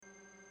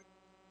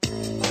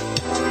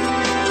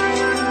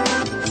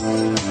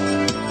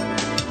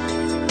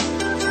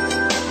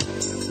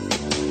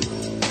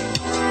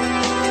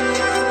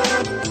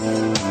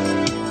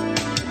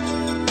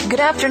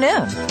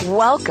afternoon.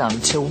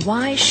 Welcome to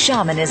Why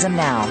Shamanism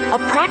Now, a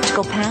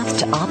practical path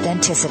to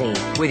authenticity,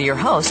 with your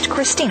host,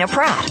 Christina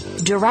Pratt,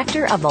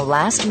 Director of the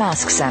Last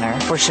Mask Center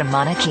for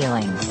Shamanic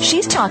Healing.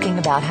 She's talking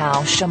about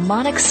how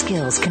shamanic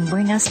skills can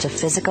bring us to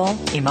physical,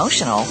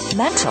 emotional,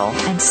 mental,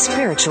 and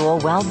spiritual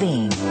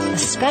well-being,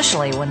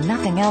 especially when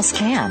nothing else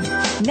can.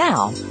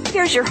 Now,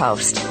 here's your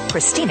host,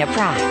 Christina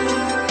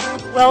Pratt.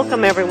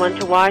 Welcome, everyone,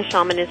 to Why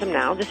Shamanism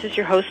Now. This is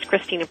your host,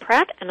 Christina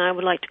Pratt, and I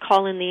would like to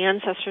call in the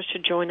ancestors to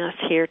join us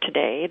here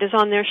today. It is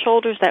on their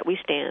shoulders that we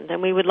stand,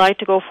 and we would like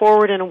to go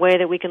forward in a way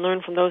that we can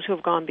learn from those who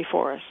have gone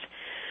before us.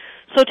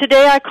 So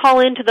today I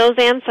call in to those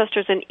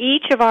ancestors in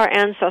each of our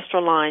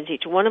ancestral lines,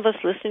 each one of us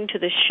listening to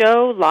this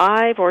show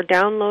live or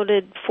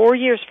downloaded 4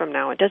 years from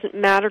now. It doesn't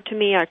matter to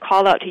me. I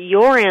call out to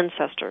your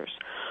ancestors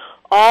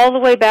all the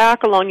way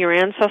back along your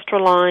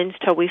ancestral lines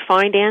till we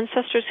find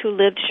ancestors who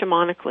lived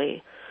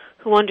shamanically,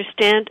 who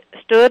understood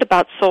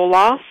about soul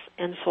loss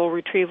and soul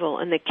retrieval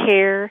and the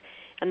care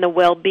and the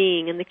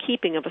well-being and the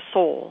keeping of a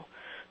soul.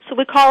 So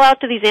we call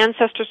out to these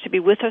ancestors to be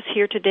with us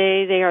here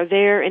today. They are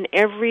there in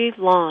every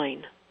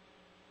line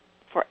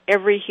for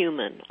every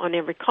human, on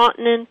every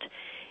continent,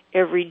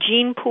 every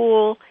gene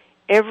pool.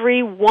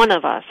 Every one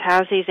of us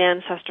has these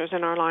ancestors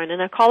in our line.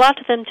 And I call out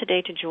to them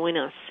today to join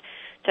us,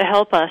 to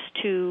help us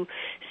to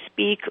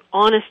speak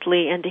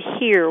honestly and to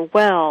hear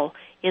well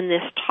in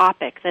this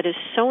topic that is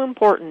so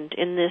important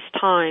in this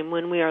time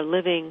when we are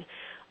living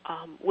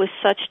with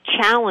such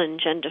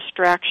challenge and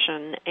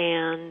distraction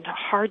and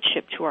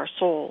hardship to our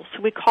souls.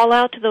 So we call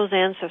out to those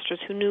ancestors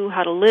who knew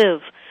how to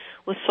live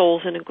with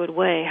souls in a good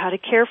way, how to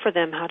care for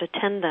them, how to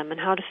tend them, and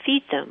how to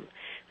feed them,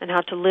 and how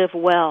to live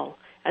well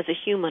as a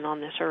human on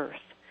this earth.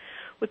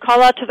 We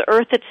call out to the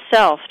earth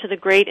itself, to the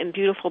great and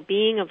beautiful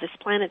being of this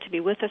planet to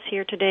be with us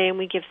here today, and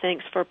we give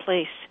thanks for a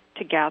place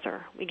to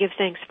gather. We give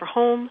thanks for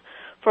home,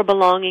 for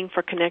belonging,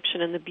 for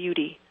connection, and the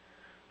beauty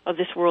of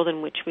this world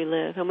in which we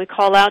live. And we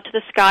call out to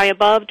the sky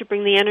above to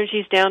bring the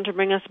energies down, to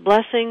bring us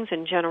blessings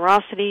and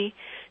generosity,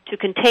 to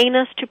contain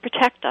us, to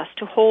protect us,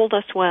 to hold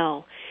us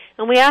well.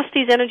 And we ask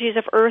these energies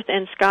of earth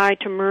and sky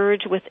to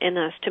merge within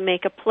us, to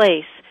make a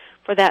place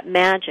for that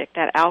magic,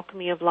 that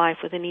alchemy of life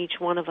within each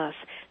one of us,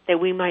 that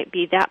we might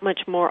be that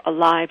much more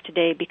alive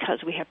today because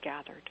we have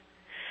gathered.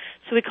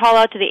 So we call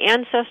out to the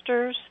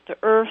ancestors, the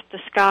earth, the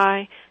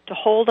sky, to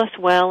hold us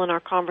well in our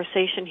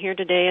conversation here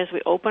today as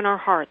we open our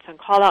hearts and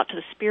call out to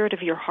the spirit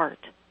of your heart.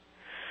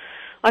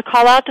 I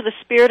call out to the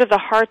spirit of the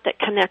heart that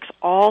connects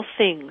all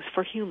things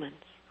for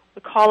humans.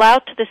 We call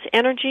out to this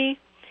energy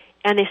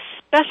and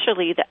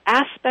especially the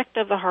aspect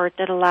of the heart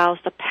that allows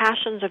the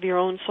passions of your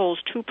own soul's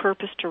true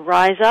purpose to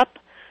rise up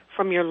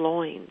from your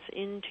loins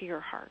into your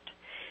heart.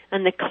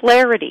 And the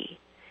clarity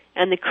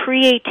and the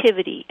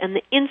creativity and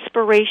the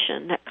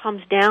inspiration that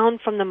comes down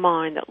from the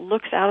mind that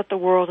looks out at the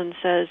world and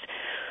says,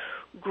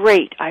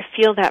 great, I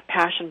feel that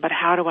passion, but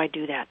how do I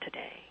do that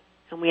today?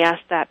 And we ask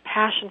that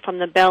passion from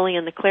the belly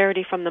and the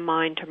clarity from the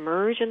mind to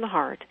merge in the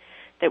heart,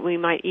 that we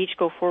might each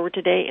go forward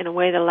today in a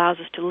way that allows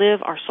us to live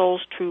our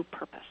soul's true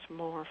purpose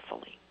more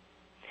fully.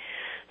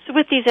 So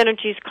with these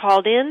energies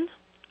called in,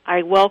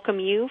 I welcome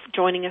you for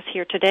joining us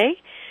here today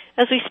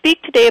as we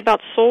speak today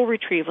about soul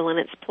retrieval and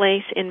its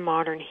place in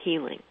modern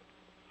healing.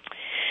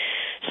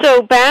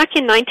 So back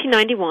in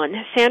 1991,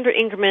 Sandra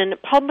Ingerman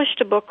published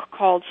a book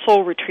called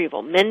Soul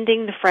Retrieval,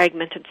 Mending the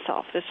Fragmented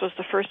Self. This was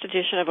the first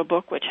edition of a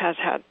book which has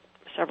had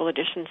several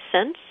editions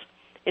since.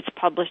 It's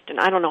published in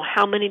I don't know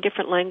how many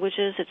different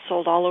languages. It's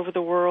sold all over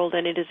the world,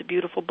 and it is a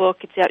beautiful book.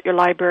 It's at your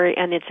library,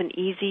 and it's an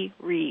easy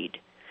read,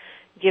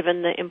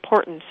 given the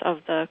importance of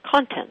the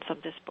contents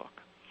of this book.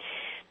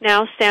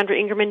 Now, Sandra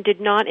Ingerman did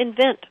not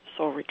invent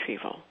soul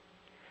retrieval,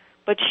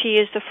 but she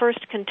is the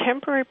first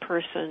contemporary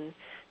person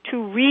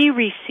to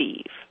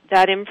re-receive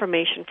that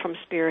information from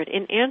Spirit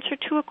in answer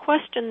to a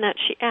question that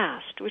she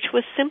asked, which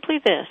was simply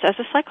this. As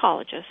a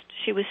psychologist,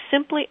 she was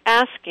simply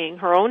asking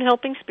her own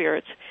helping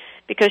spirits,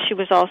 because she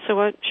was also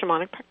a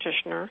shamanic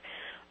practitioner,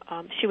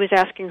 she was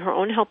asking her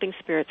own helping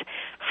spirits,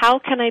 how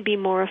can I be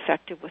more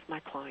effective with my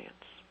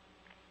clients?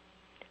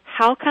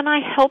 How can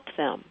I help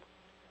them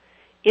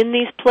in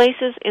these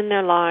places in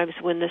their lives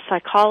when the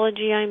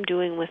psychology I'm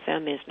doing with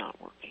them is not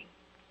working?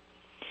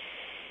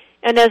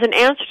 And as an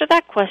answer to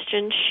that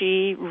question,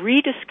 she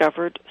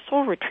rediscovered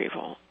soul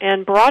retrieval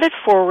and brought it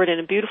forward in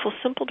a beautiful,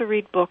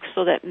 simple-to-read book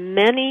so that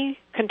many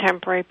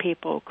contemporary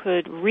people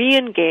could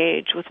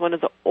re-engage with one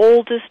of the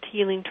oldest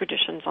healing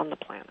traditions on the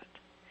planet.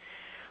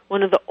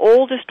 One of the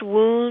oldest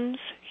wounds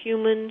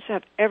humans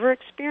have ever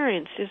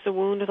experienced is the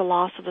wound of the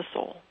loss of the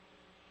soul.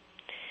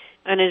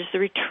 And it is the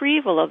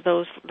retrieval of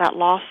that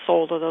lost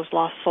soul or those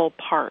lost soul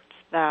parts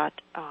that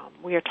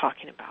we are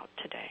talking about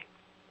today.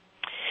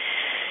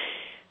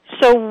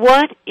 So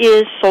what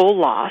is soul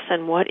loss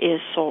and what is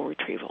soul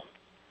retrieval?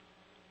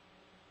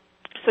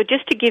 So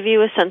just to give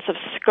you a sense of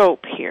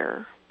scope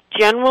here,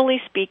 generally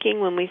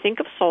speaking, when we think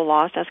of soul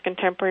loss as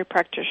contemporary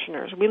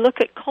practitioners, we look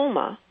at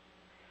coma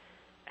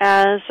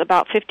as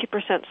about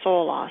 50%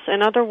 soul loss.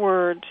 In other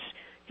words,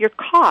 you're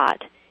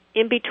caught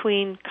in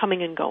between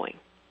coming and going.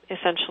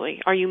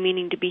 essentially. Are you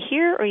meaning to be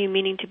here or are you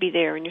meaning to be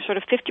there? And you're sort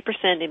of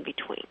 50% in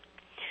between.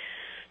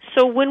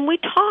 So when we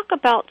talk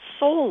about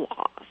soul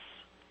loss,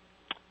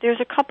 there's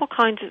a couple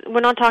kinds of,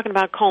 we're not talking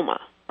about coma,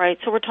 right?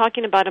 So we're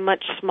talking about a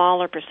much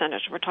smaller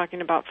percentage. We're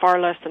talking about far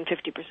less than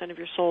 50% of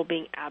your soul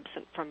being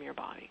absent from your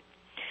body.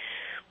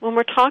 When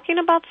we're talking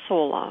about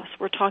soul loss,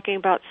 we're talking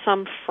about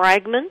some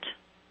fragment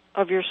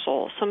of your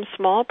soul, some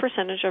small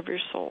percentage of your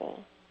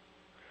soul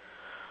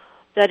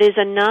that is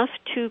enough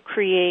to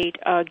create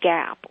a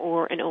gap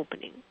or an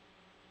opening,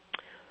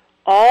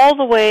 all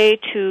the way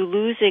to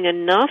losing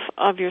enough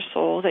of your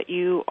soul that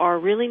you are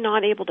really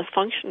not able to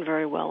function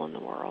very well in the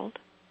world,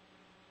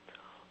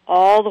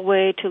 all the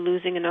way to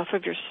losing enough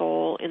of your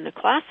soul in the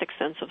classic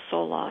sense of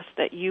soul loss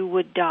that you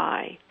would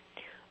die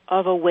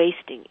of a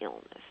wasting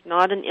illness,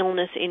 not an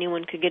illness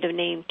anyone could give a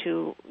name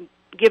to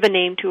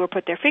or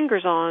put their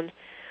fingers on,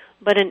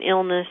 but an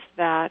illness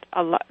that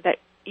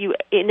you,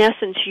 in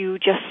essence, you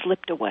just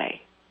slipped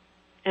away,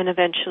 and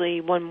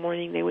eventually one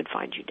morning they would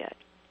find you dead.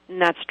 And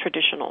that's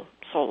traditional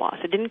soul loss.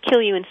 It didn't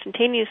kill you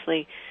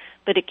instantaneously,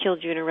 but it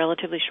killed you in a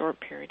relatively short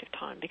period of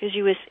time because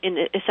you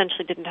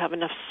essentially didn't have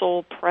enough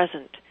soul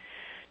present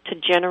to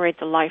generate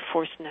the life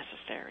force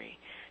necessary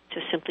to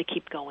simply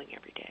keep going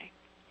every day.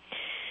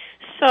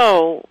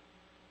 So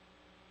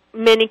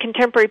many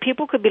contemporary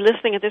people could be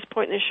listening at this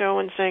point in the show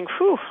and saying,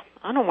 whew,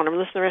 I don't want to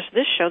listen to the rest of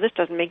this show. This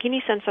doesn't make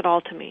any sense at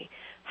all to me.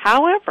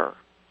 However,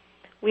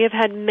 we have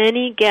had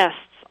many guests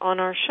on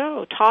our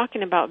show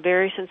talking about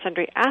various and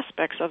sundry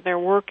aspects of their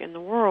work in the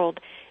world,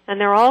 and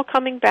they're all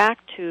coming back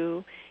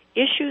to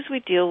issues we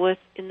deal with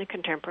in the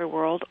contemporary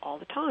world all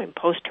the time: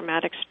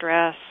 post-traumatic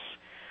stress,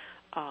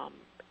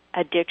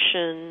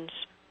 addictions,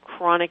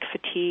 chronic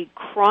fatigue,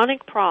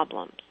 chronic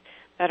problems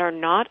that are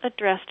not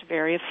addressed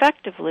very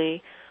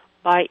effectively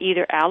by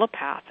either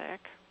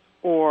allopathic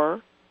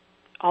or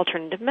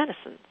alternative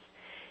medicines.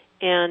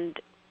 And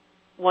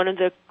one of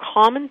the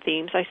common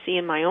themes I see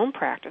in my own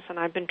practice, and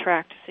I've been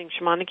practicing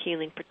shamanic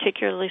healing,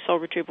 particularly soul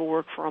retrieval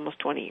work, for almost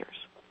 20 years.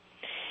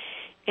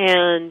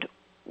 And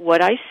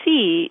what I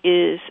see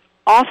is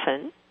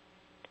often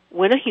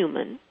when a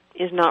human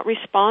is not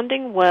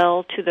responding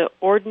well to the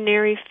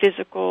ordinary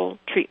physical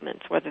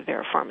treatments, whether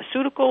they're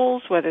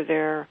pharmaceuticals,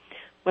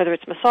 whether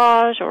it's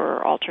massage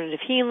or alternative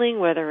healing,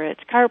 whether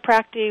it's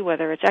chiropractic,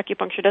 whether it's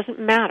acupuncture, doesn't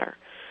matter.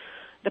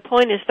 The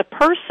point is the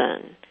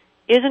person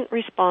isn't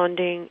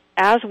responding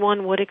as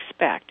one would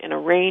expect in a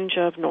range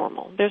of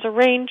normal. There's a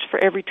range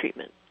for every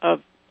treatment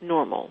of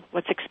normal,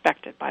 what's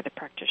expected by the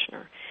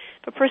practitioner.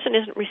 If a person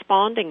isn't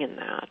responding in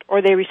that,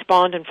 or they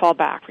respond and fall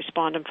back,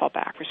 respond and fall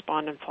back,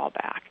 respond and fall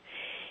back,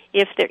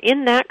 if they're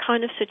in that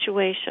kind of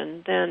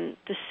situation, then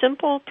the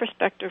simple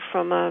perspective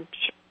from a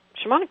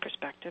shamanic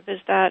perspective is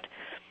that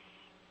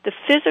the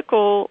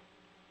physical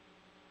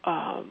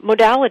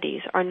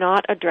modalities are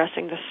not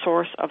addressing the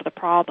source of the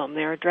problem.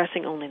 They're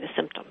addressing only the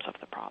symptoms of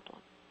the problem.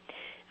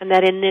 And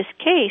that in this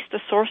case, the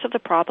source of the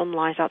problem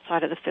lies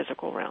outside of the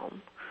physical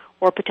realm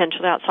or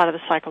potentially outside of the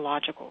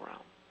psychological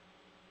realm.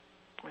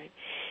 Right?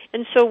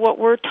 And so what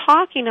we're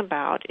talking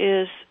about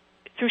is,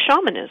 through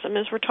shamanism,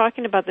 is we're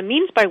talking about the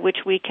means by which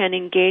we can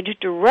engage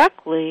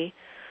directly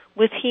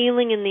with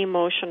healing in the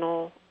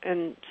emotional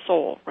and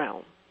soul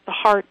realm, the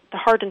heart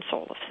and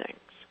soul of things.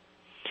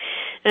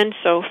 And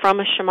so from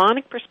a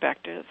shamanic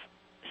perspective,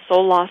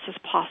 soul loss is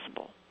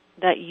possible,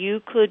 that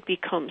you could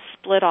become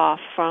split off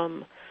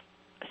from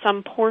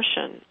some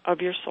portion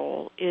of your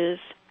soul is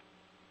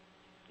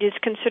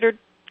considered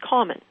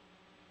common,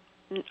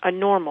 a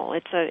normal.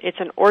 It's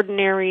an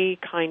ordinary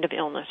kind of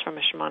illness from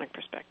a shamanic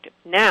perspective.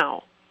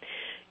 Now,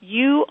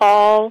 you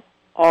all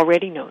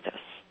already know this.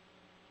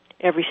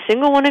 Every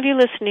single one of you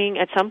listening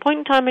at some point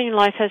in time in your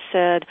life has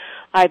said,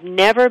 I've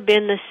never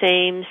been the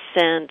same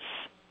since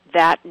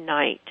that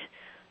night,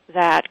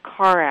 that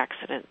car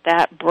accident,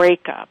 that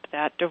breakup,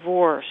 that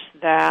divorce,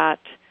 that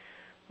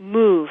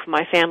move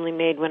my family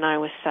made when I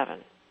was 7.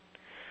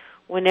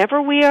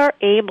 Whenever we are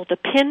able to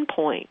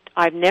pinpoint,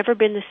 I've never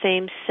been the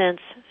same since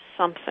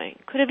something,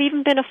 could have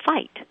even been a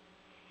fight,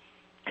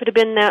 could have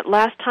been that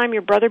last time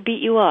your brother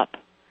beat you up.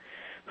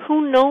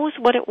 Who knows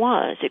what it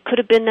was? It could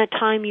have been that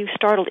time you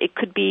startled. It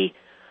could be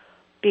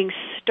being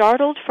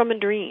startled from a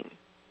dream.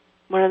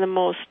 One of the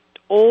most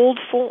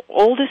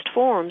oldest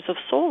forms of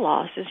soul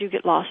loss is you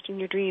get lost in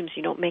your dreams.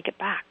 You don't make it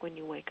back when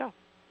you wake up.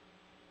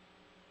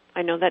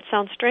 I know that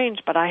sounds strange,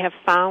 but I have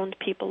found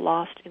people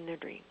lost in their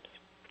dreams.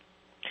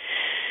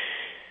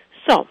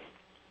 So,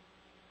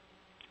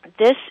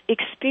 this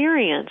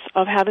experience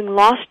of having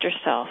lost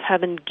yourself,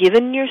 having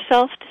given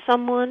yourself to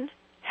someone,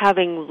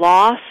 having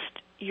lost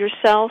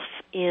yourself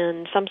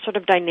in some sort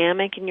of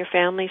dynamic in your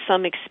family,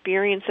 some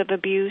experience of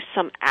abuse,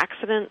 some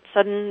accident,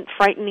 sudden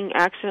frightening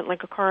accident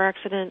like a car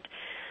accident,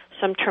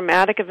 some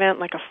traumatic event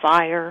like a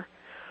fire,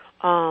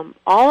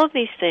 all of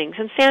these things.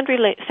 And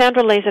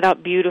Sandra lays it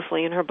out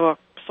beautifully in her book,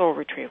 Soul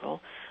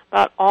Retrieval,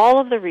 about all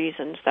of the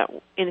reasons that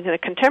in the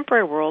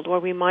contemporary world where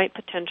we might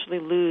potentially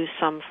lose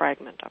some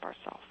fragment of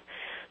ourselves.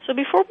 So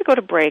before we go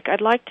to break,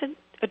 I'd like to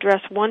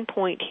address one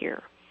point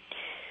here.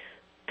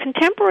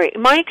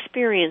 my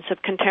experience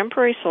of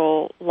contemporary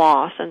soul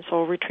loss and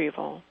soul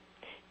retrieval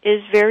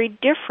is very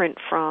different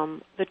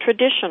from the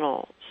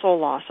traditional soul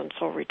loss and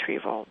soul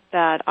retrieval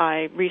that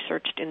I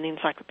researched in the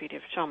Encyclopedia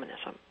of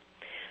Shamanism.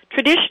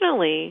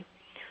 Traditionally,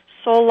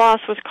 soul loss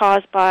was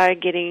caused by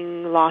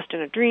getting lost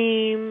in a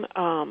dream,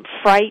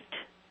 fright,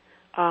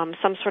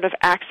 some sort of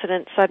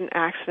accident,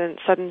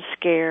 sudden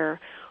scare,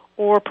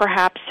 or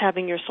perhaps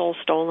having your soul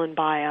stolen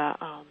by a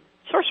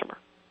sorcerer.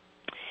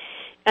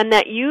 And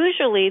that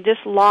usually this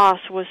loss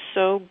was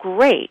so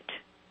great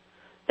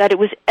that it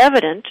was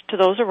evident to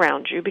those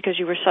around you because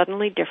you were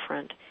suddenly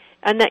different,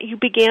 and that you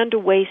began to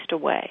waste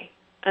away,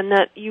 and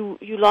that you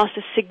lost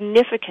a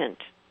significant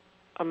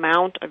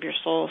amount of your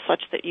soul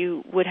such that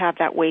you would have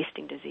that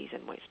wasting disease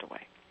and waste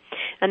away.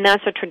 And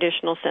that's a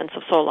traditional sense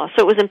of soul loss.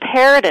 So it was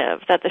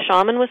imperative that the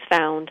shaman was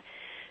found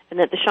and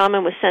that the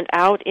shaman was sent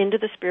out into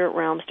the spirit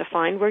realms to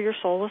find where your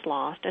soul was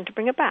lost and to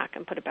bring it back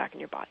and put it back in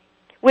your body,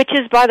 which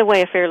is, by the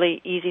way, a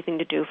fairly easy thing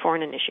to do for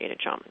an initiated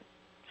shaman.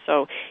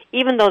 So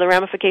even though the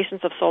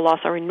ramifications of soul loss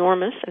are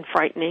enormous and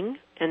frightening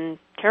and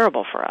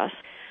terrible for us,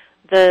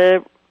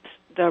 the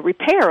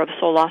repair of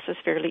soul loss is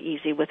fairly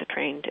easy with a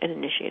trained and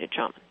initiated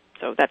shaman.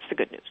 So that's the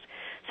good news.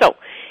 So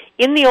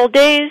in the old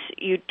days,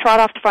 you'd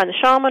trot off to find the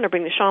shaman or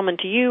bring the shaman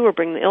to you or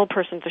bring the ill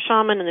person to the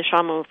shaman, and the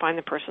shaman would find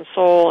the person's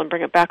soul and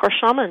bring it back. Or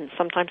shamans.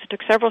 Sometimes it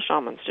took several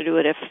shamans to do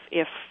it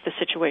if the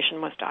situation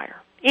was dire.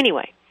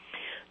 Anyway,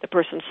 the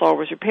person's soul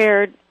was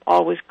repaired,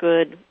 all was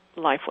good,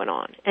 life went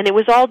on. And it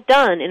was all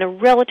done in a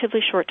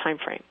relatively short time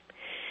frame.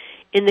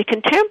 In the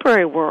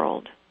contemporary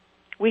world,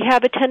 we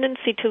have a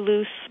tendency to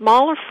lose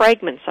smaller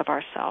fragments of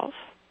ourselves.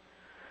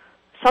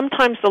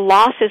 Sometimes the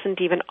loss isn't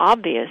even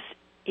obvious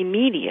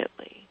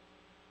immediately.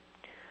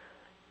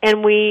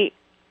 And we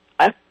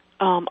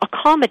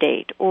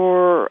accommodate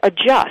or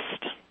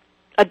adapt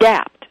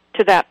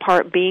to that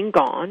part being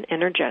gone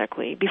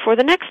energetically before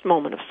the next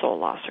moment of soul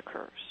loss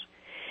occurs.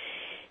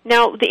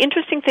 Now, the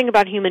interesting thing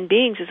about human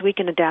beings is we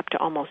can adapt to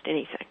almost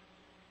anything.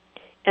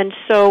 And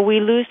so we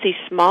lose these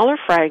smaller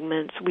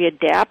fragments, we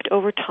adapt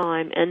over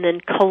time, and then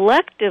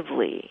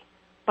collectively,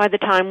 by the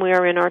time we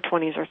are in our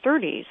 20s or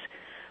 30s,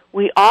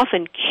 we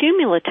often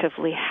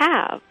cumulatively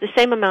have the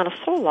same amount of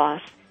soul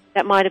loss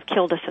that might have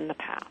killed us in the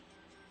past.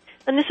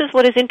 And this is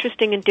what is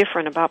interesting and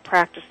different about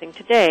practicing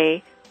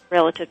today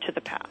relative to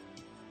the past.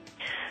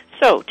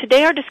 So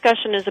today our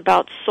discussion is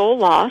about soul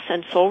loss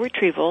and soul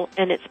retrieval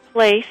and its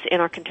place in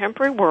our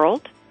contemporary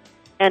world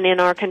and in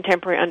our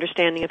contemporary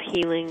understanding of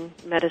healing,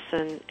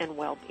 medicine, and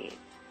well-being.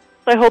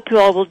 So I hope you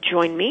all will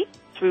join me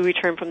as we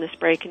return from this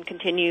break and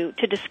continue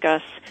to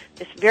discuss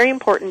this very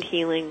important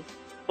healing,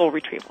 soul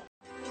retrieval.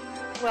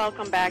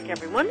 Welcome back,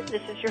 everyone.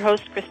 This is your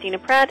host, Christina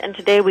Pratt, and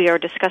today we are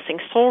discussing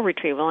soul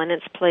retrieval and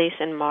its place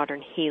in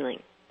modern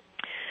healing.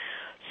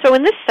 So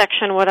in this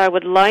section, what I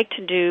would like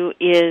to do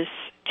is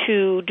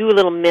to do a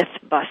little myth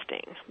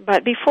busting.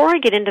 But before I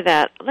get into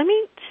that, let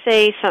me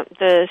say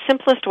the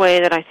simplest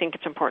way that I think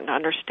it's important to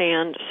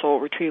understand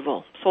soul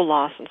retrieval, soul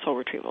loss and soul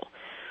retrieval.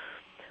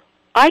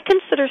 I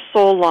consider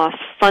soul loss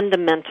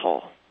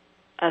fundamental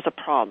as a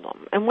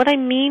problem. And what I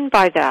mean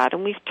by that,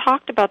 and we've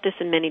talked about this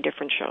in many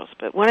different shows,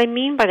 but what I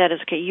mean by that is,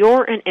 okay,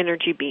 you're an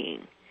energy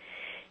being.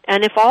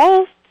 And if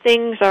all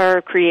things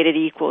are created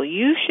equal,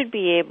 you should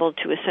be able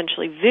to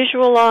essentially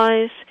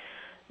visualize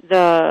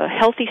the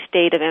healthy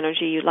state of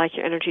energy you'd like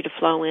your energy to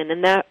flow in,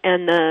 and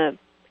the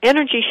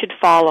energy should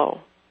follow.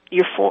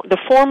 The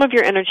form of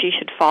your energy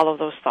should follow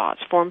those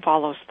thoughts. Form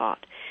follows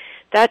thought.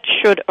 That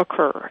should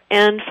occur.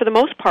 And for the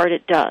most part,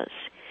 it does,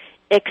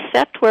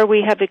 except where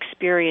we have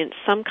experienced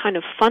some kind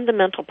of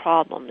fundamental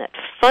problem that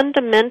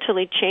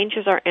fundamentally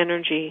changes our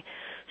energy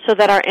so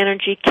that our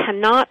energy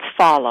cannot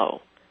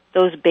follow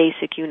those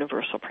basic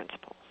universal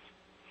principles.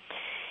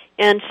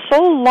 And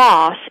soul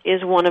loss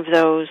is one of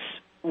those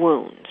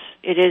wounds.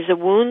 It is a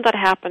wound that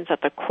happens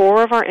at the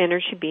core of our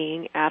energy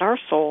being, at our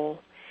soul,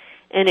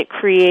 and it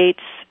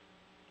creates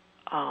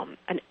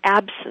an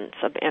absence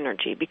of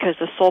energy because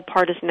the soul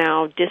part is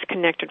now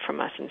disconnected from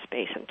us in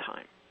space and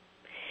time.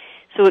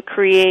 So it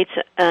creates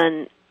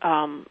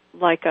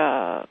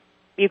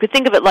you could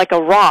think of it like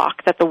a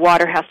rock that the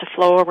water has to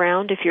flow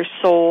around. If your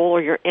soul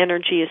or your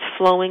energy is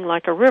flowing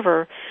like a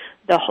river,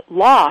 the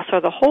loss or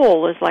the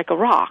hole is like a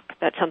rock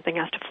that something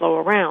has to flow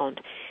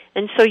around.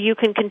 And so you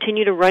can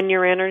continue to run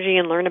your energy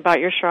and learn about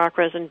your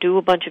chakras and do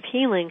a bunch of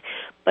healing,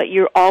 but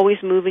you're always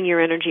moving your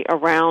energy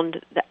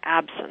around the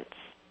absence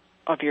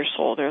of your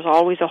soul. There's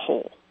always a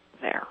hole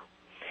there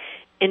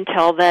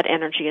until that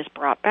energy is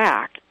brought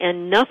back.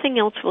 And nothing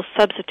else will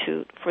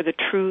substitute for the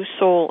true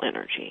soul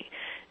energy.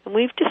 And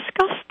we've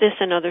discussed this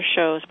in other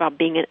shows about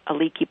being a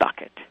leaky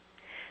bucket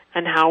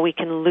and how we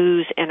can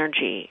lose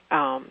energy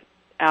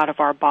out of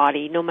our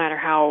body no matter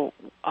how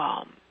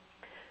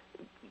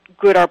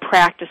good our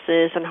practice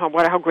is and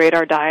how great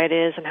our diet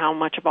is and how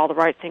much of all the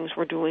right things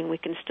we're doing. We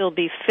can still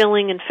be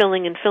filling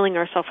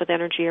ourselves with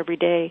energy every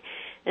day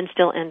and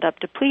still end up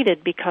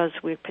depleted because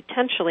we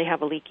potentially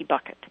have a leaky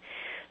bucket.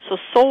 So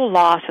soul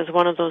loss is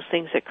one of those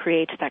things that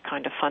creates that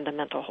kind of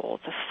fundamental hole.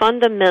 It's a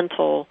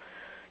fundamental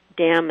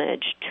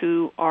damage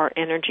to our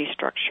energy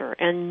structure,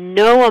 and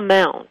no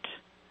amount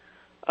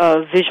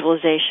of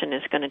visualization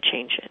is going to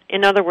change it.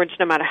 In other words,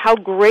 no matter how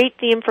great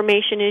the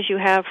information is you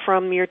have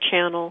from your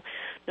channel,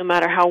 no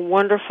matter how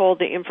wonderful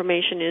the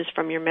information is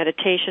from your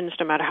meditations,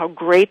 no matter how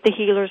great the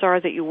healers are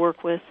that you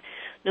work with,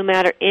 no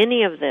matter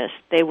any of this,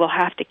 they will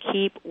have to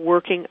keep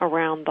working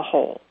around the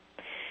hole.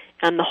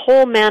 And the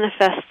hole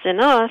manifests in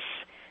us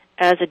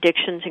as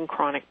addictions and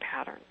chronic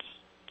patterns.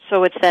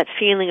 So it's that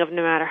feeling of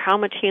no matter how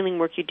much healing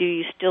work you do,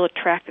 you still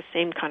attract the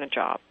same kind of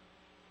job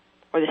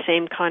or the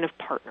same kind of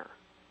partner.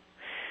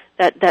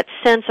 That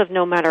sense of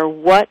no matter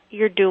what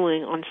you're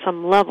doing, on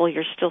some level,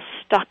 you're still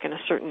stuck in a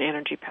certain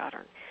energy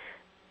pattern.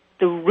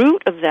 The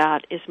root of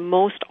that is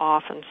most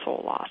often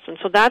soul loss. And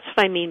so that's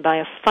what I mean by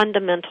a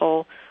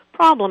fundamental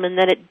problem, in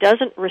that it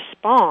doesn't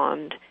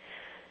respond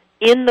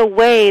in the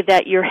way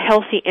that your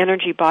healthy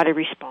energy body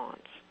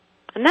responds.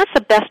 And that's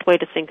the best way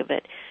to think of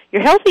it.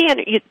 Your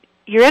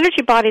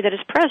energy body that is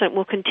present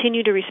will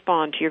continue to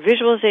respond to your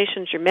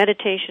visualizations, your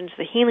meditations,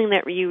 the healing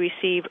that you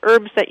receive,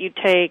 herbs that you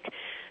take,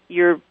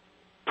 your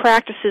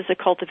practices that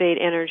cultivate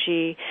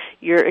energy,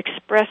 your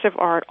expressive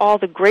art, all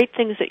the great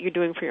things that you're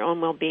doing for your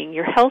own well-being.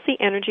 Your healthy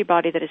energy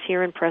body that is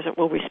here and present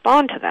will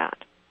respond to that.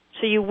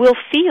 So you will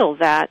feel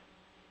that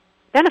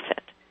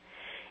benefit.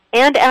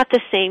 And at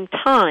the same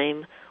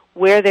time,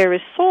 where there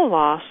is soul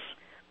loss,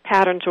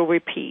 patterns will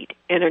repeat.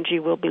 Energy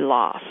will be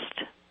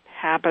lost.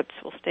 Habits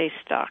will stay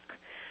stuck.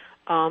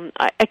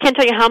 I can't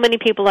tell you how many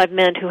people I've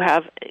met who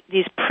have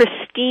these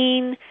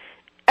pristine,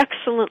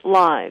 excellent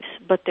lives,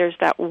 but there's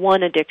that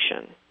one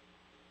addiction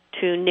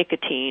to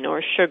nicotine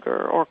or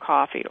sugar or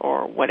coffee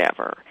or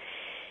whatever.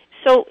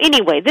 So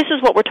anyway, this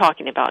is what we're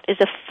talking about, is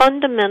a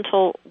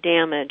fundamental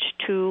damage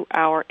to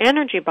our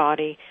energy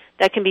body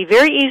that can be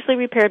very easily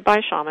repaired by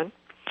a shaman,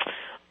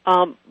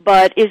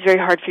 but is very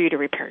hard for you to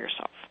repair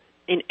yourself,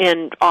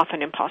 and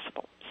often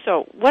impossible.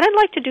 So what I'd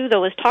like to do,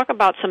 though, is talk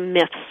about some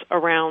myths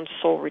around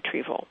soul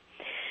retrieval,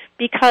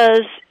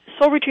 because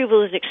soul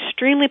retrieval is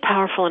extremely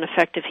powerful and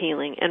effective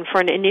healing, and for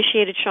an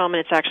initiated shaman,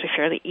 it's actually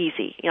fairly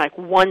easy. Like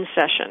one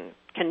session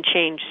can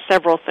change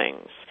several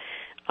things.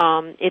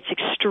 It's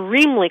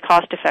extremely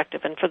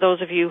cost-effective, and for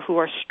those of you who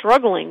are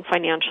struggling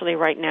financially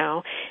right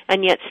now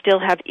and yet still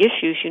have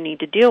issues you need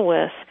to deal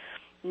with,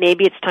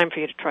 maybe it's time for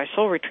you to try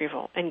soul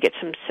retrieval and get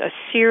a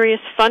serious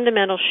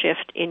fundamental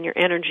shift in your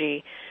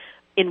energy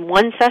in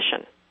one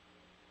session.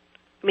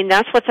 I mean,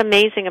 that's what's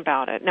amazing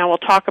about it. Now, we'll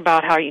talk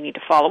about how you need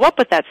to follow up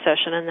with that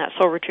session, and that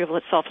soul retrieval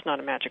itself is not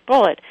a magic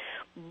bullet.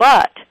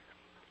 But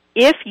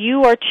if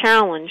you are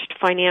challenged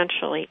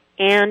financially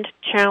and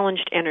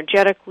challenged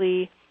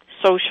energetically,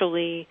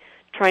 socially,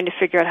 trying to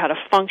figure out how to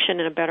function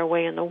in a better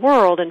way in the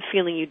world, and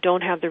feeling you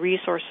don't have the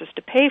resources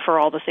to pay for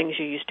all the things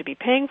you used to be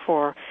paying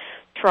for,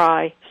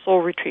 try soul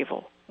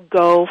retrieval.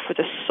 Go for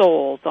the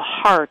soul, the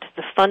heart,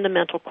 the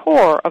fundamental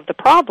core of the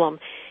problem,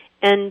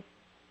 and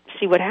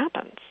see what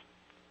happens.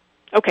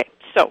 Okay,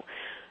 so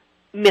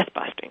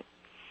myth-busting.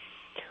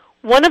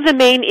 One of the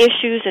main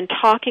issues in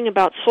talking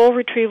about soul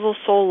retrieval,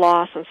 soul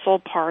loss, and soul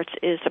parts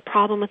is the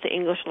problem with the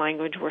English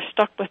language. We're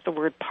stuck with the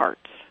word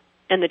parts.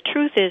 And the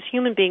truth is,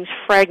 human beings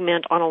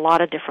fragment on a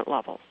lot of different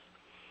levels.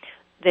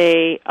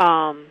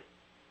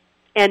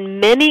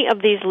 And many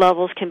of these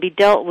levels can be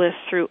dealt with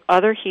through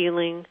other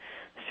healing,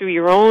 through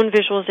your own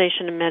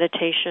visualization and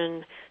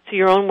meditation, through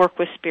your own work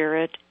with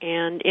spirit,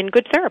 and in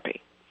good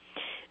therapy.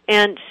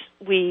 And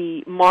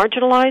we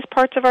marginalize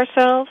parts of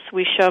ourselves,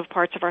 we shove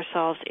parts of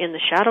ourselves in the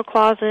shadow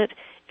closet,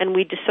 and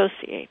we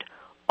dissociate.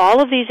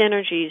 All of these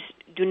energies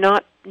do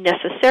not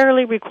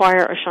necessarily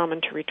require a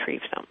shaman to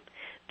retrieve them.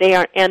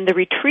 And the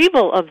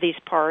retrieval of these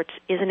parts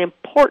is an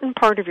important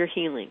part of your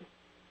healing.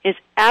 It's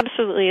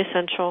absolutely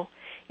essential.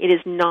 It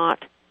is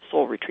not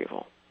soul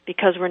retrieval,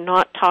 because we're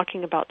not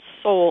talking about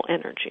soul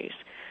energies.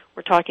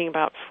 We're talking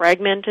about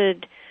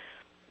fragmented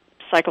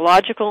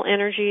psychological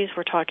energies.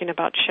 We're talking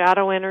about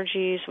shadow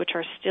energies, which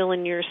are still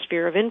in your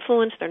sphere of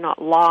influence. They're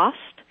not lost.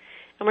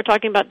 And we're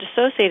talking about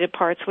dissociated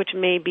parts, which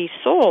may be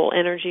soul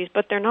energies,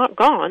 but they're not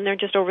gone. They're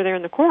just over there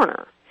in the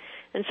corner.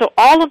 And so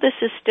all of this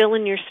is still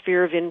in your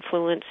sphere of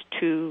influence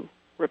to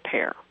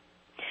repair.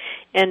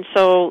 And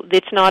so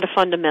it's not a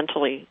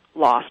fundamentally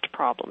lost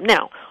problem.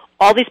 Now,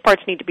 all these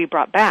parts need to be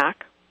brought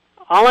back.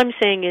 All I'm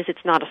saying is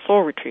it's not a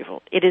soul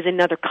retrieval. It is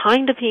another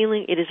kind of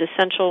healing. It is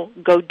essential.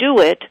 Go do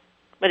it,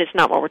 but it's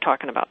not what we're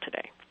talking about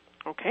today.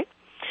 Okay?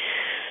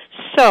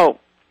 So,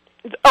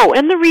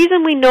 and the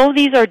reason we know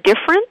these are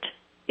different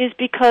is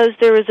because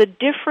there is a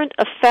different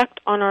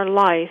effect on our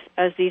life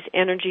as these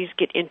energies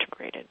get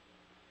integrated.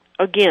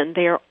 Again,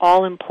 they are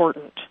all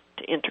important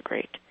to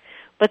integrate,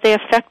 but they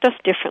affect us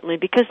differently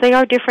because they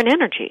are different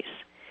energies.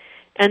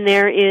 And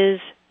there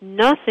is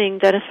nothing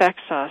that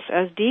affects us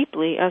as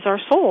deeply as our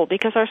soul,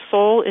 because our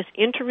soul is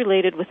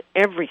interrelated with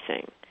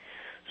everything.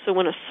 So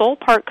when a soul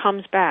part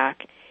comes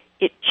back,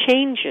 it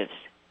changes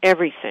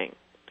everything.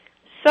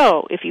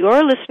 So if you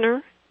are a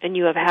listener and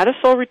you have had a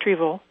soul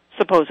retrieval,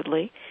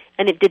 supposedly,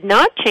 and it did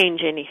not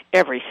change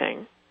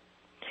everything,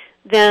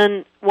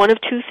 then one of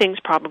two things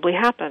probably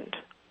happened.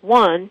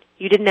 One,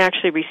 you didn't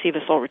actually receive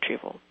a soul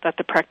retrieval, that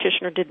the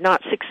practitioner did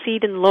not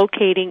succeed in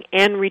locating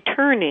and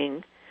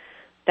returning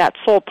that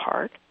soul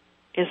part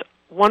is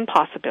one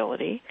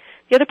possibility.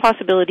 The other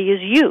possibility is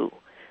you.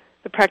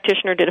 The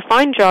practitioner did a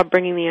fine job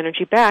bringing the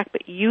energy back,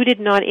 but you did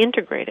not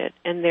integrate it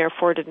and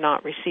therefore did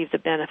not receive the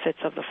benefits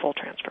of the full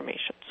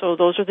transformation. So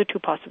those are the two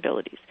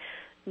possibilities.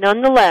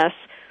 Nonetheless,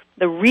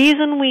 the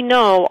reason we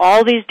know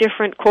all these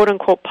different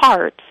quote-unquote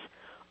parts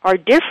are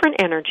different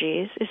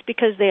energies is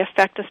because they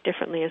affect us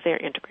differently as they are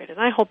integrated.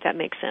 And I hope that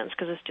makes sense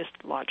because it's just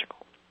logical.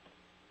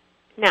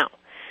 Now,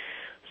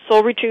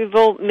 soul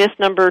retrieval myth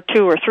number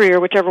 2 or 3 or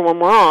whichever one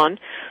we're on,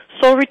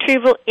 soul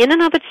retrieval in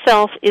and of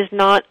itself is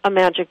not a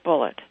magic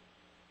bullet.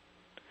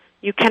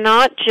 You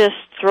cannot just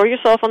throw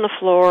yourself on the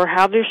floor,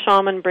 have your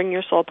shaman bring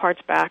your soul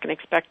parts back, and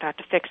expect that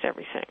to fix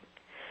everything.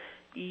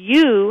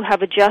 You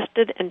have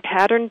adjusted and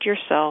patterned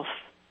yourself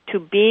to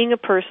being a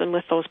person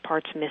with those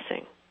parts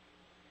missing.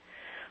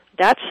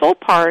 That soul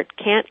part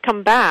can't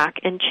come back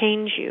and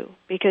change you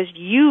because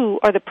you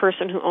are the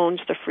person who owns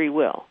the free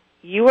will.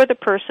 You are the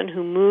person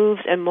who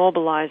moves and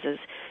mobilizes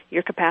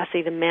your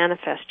capacity to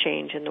manifest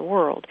change in the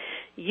world.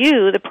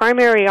 You, the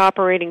primary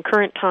operating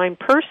current time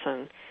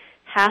person,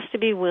 has to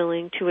be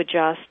willing to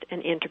adjust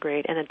and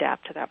integrate and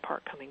adapt to that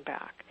part coming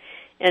back.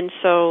 And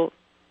so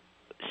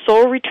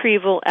soul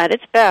retrieval at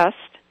its best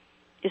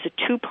is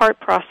a 2-part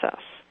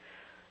process.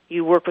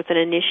 You work with an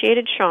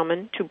initiated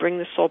shaman to bring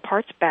the soul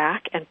parts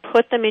back and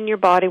put them in your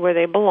body where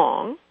they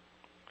belong.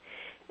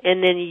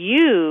 And then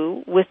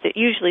you, with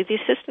usually the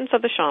assistance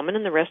of the shaman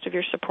and the rest of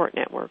your support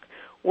network,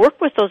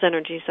 work with those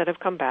energies that have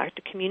come back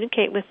to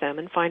communicate with them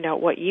and find out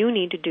what you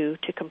need to do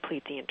to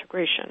complete the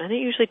integration. And it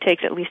usually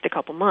takes at least a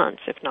couple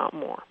months, if not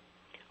more.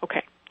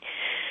 Okay.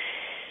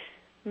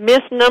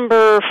 Myth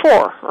number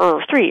 4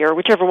 or 3 or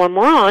whichever one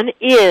we're on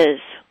is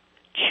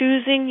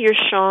choosing your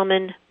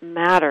shaman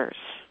matters.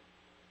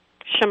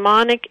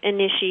 Shamanic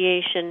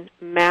initiation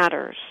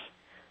matters.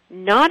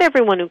 Not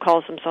everyone who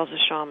calls themselves a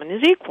shaman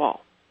is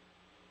equal.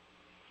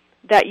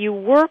 That you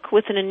work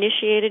with an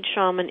initiated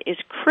shaman is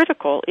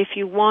critical if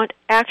you want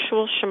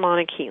actual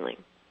shamanic healing.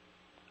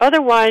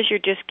 Otherwise, you're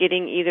just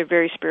getting either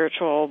very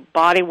spiritual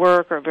body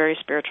work or very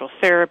spiritual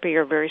therapy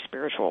or very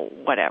spiritual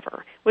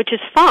whatever, which is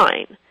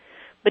fine.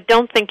 But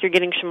don't think you're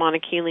getting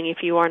shamanic healing if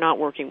you are not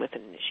working with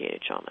an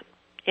initiated shaman.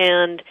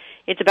 And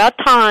it's about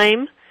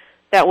time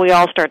that we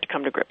all start to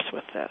come to grips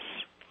with this.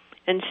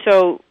 And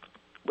so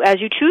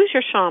as you choose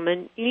your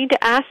shaman, you need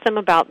to ask them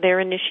about their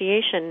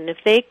initiation. And if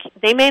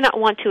they may not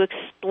want to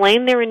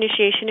explain their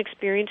initiation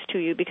experience to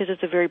you because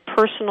it's a very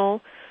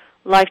personal,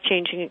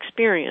 life-changing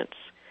experience,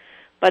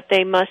 but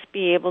they must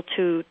be able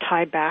to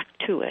tie back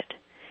to it.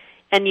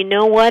 And you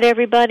know what,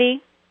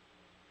 everybody?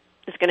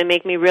 It's going to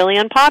make me really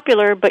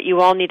unpopular, but you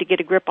all need to get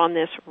a grip on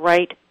this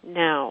right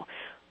now.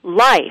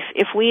 Life,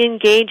 if we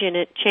engage in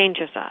it,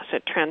 changes us.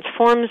 It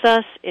transforms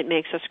us. It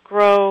makes us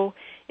grow.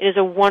 It is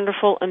a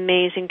wonderful,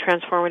 amazing,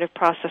 transformative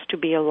process to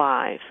be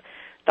alive.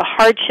 The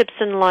hardships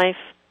in life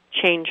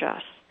change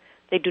us.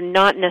 They do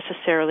not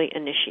necessarily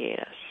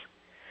initiate us.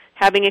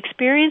 Having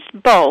experienced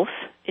both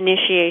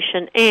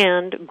initiation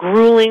and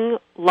grueling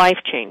life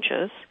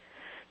changes,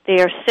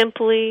 they are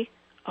simply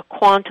a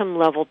quantum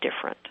level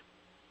different.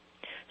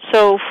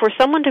 So for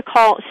someone to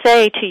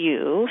say to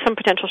you, some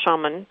potential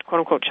shaman,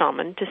 quote-unquote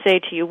shaman, to say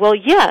to you, well,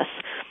 yes,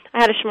 I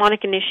had a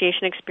shamanic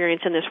initiation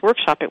experience in this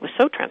workshop. It was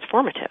so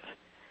transformative.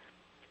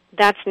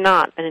 That's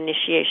not an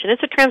initiation.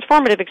 It's a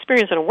transformative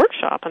experience in a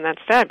workshop, and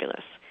that's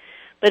fabulous.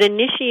 But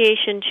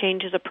initiation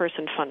changes a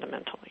person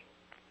fundamentally.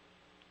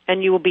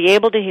 And you will be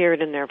able to hear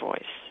it in their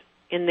voice,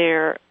 in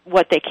their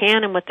what they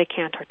can and what they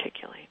can't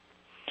articulate.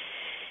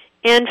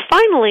 And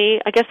finally,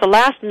 I guess the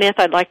last myth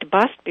I'd like to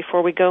bust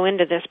before we go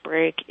into this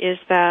break is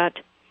that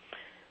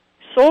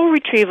soul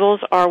retrievals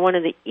are one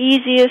of the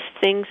easiest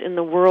things in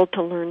the world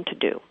to learn to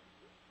do.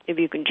 If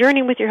you can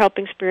journey with your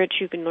helping spirits,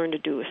 you can learn to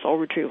do a soul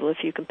retrieval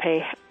if you can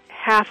pay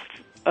half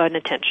an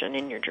attention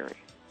in your journey.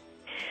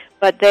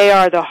 But they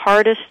are the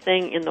hardest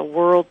thing in the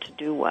world to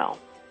do well.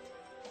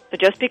 So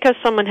just because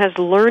someone has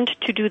learned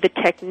to do the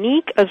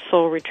technique of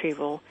soul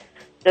retrieval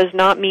does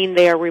not mean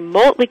they are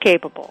remotely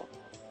capable,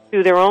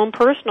 through their own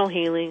personal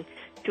healing,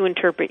 to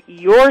interpret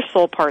your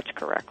soul parts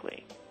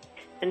correctly.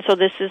 And so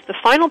this is the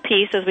final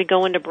piece as we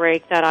go into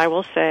break that I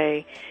will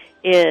say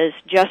is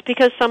just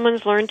because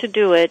someone's learned to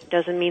do it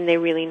doesn't mean they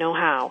really know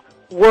how.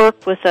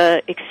 Work with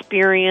an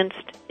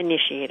experienced,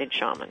 initiated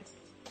shaman.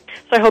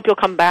 So I hope you'll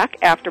come back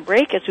after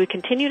break as we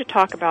continue to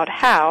talk about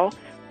how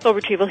soul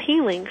retrieval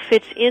healing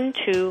fits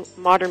into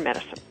modern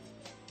medicine.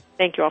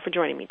 Thank you all for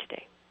joining me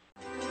today.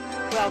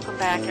 Welcome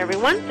back,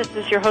 everyone. This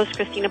is your host,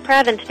 Christina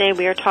Pratt, and today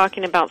we are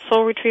talking about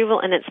soul retrieval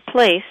and its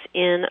place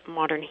in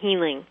modern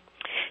healing.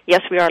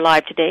 Yes, we are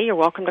live today. You're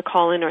welcome to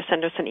call in or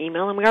send us an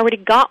email, and we already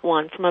got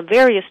one from a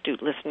very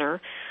astute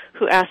listener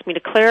who asked me to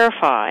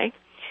clarify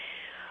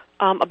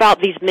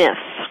about these myths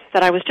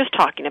that I was just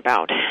talking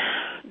about.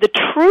 The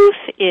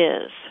truth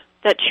is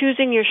that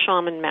choosing your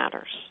shaman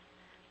matters,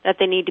 that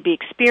they need to be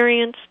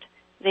experienced,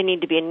 they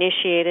need to be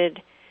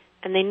initiated,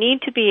 and they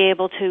need to be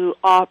able to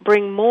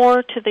bring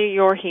more to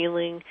your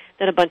healing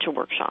than a bunch of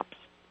workshops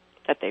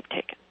that they've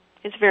taken.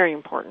 It's very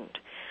important.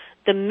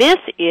 The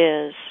myth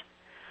is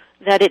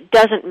that it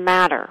doesn't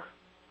matter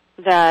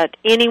that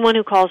anyone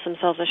who calls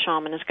themselves a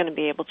shaman is going to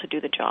be able to do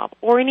the job,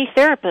 or any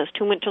therapist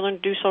who went to learn to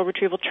do soul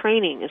retrieval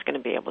training is going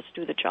to be able to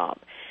do the job.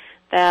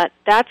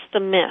 That's the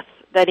myth,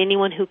 that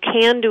anyone who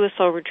can do a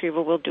soul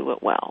retrieval will do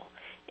it well,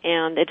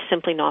 and it's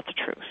simply not the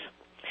truth.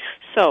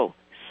 So,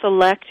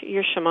 select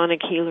your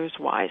shamanic healers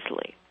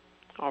wisely.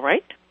 All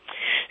right?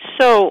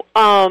 So,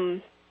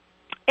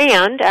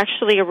 and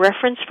actually a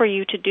reference for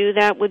you to do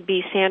that would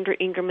be Sandra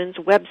Ingerman's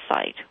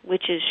website,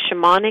 which is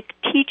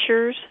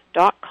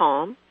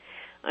shamanicteachers.com.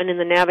 And in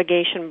the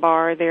navigation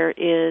bar, there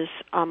is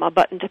a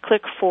button to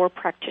click for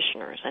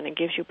practitioners, and it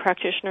gives you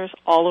practitioners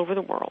all over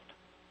the world.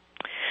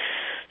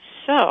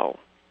 So,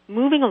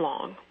 moving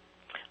along,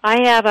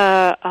 I have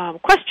a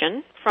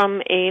question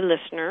from a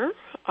listener,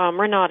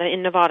 Renata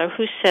in Nevada,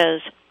 who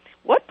says,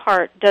 what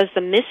part does the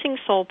missing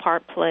soul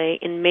part play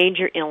in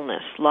major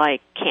illness,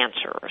 like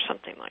cancer or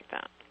something like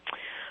that?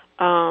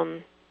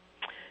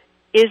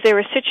 Is there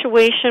a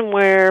situation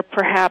where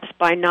perhaps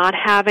by not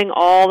having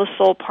all the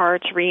soul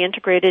parts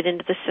reintegrated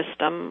into the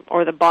system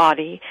or the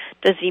body,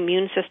 does the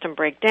immune system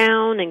break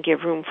down and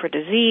give room for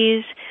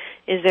disease?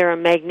 Is there a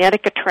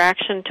magnetic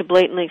attraction to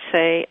blatantly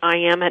say, I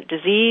am at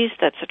disease,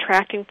 that's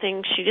attracting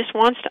things? She just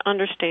wants to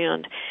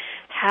understand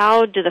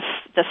how do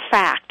the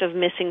fact of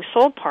missing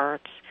soul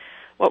parts,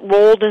 what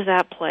role does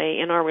that play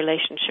in our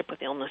relationship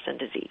with illness and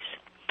disease?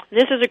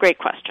 This is a great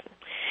question.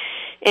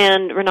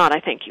 And, Renata, I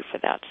thank you for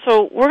that.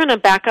 So we're going to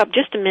back up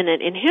just a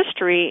minute in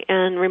history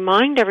and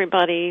remind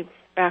everybody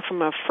back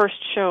from our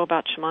first show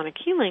about shamanic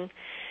healing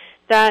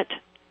that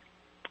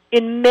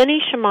in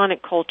many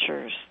shamanic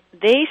cultures,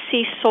 they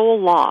see soul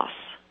loss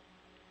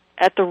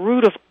at the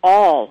root of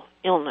all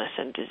illness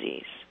and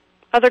disease.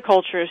 Other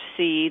cultures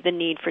see the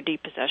need for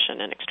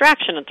depossession and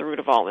extraction at the root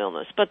of all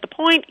illness. But the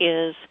point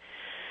is,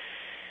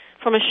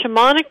 from a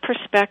shamanic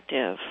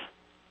perspective,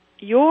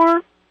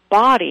 your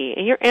body,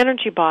 your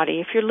energy body,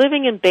 if you're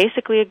living in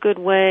basically a good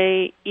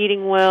way,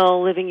 eating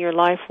well, living your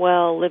life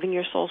well, living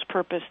your soul's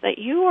purpose, that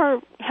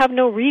you have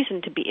no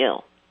reason to be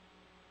ill.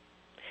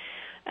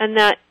 And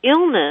that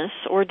illness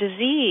or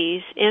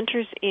disease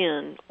enters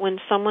in when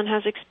someone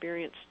has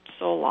experienced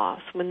soul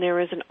loss, when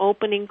there is an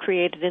opening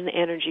created in the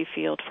energy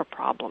field for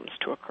problems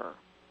to occur.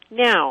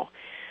 Now,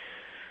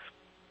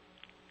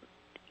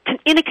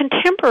 in a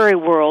contemporary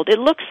world, it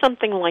looks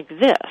something like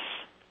this.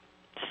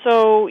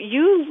 So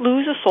you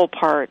lose a soul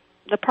part,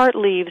 the part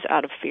leaves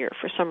out of fear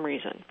for some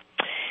reason.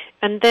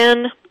 And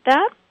then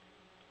that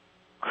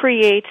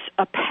creates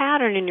a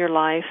pattern in your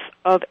life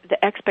of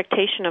the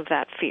expectation of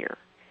that fear.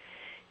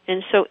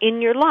 And so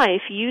in your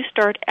life, you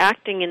start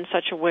acting in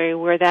such a way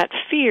where that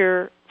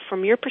fear,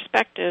 from your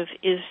perspective,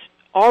 is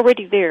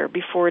already there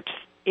before it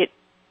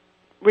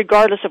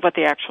regardless of what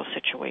the actual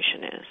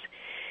situation is.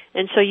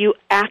 And so you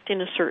act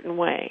in a certain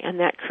way, and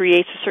that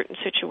creates a certain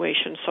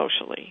situation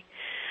socially.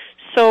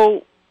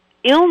 So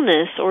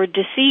illness or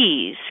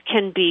disease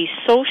can be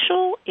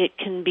social, it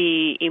can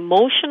be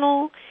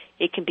emotional,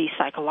 it can be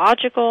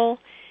psychological,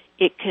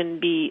 it can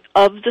be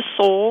of the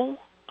soul.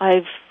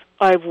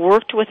 I've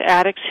worked with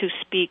addicts who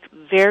speak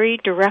very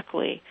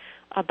directly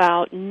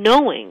about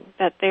knowing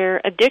that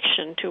their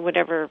addiction to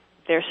whatever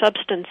their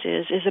substance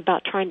is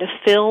about trying to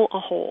fill a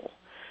hole.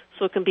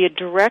 So it can be a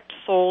direct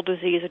soul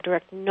disease, a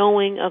direct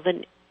knowing of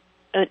an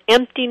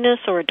emptiness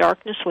or a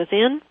darkness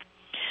within.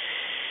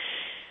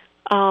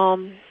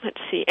 Let's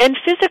see. And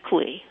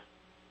physically,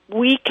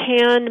 we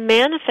can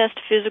manifest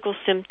physical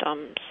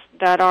symptoms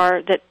that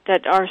are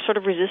sort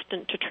of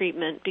resistant to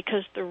treatment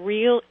because the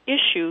real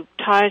issue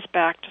ties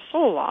back to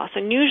soul loss.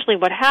 And usually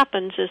what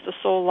happens is the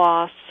soul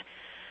loss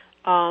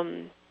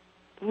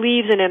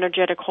leaves an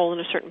energetic hole in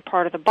a certain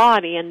part of the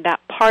body, and that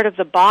part of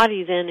the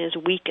body then is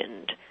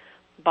weakened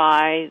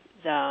by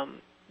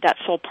that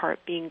soul part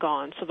being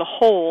gone. So the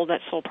hole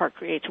that soul part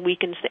creates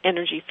weakens the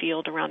energy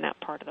field around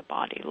that part of the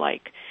body,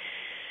 like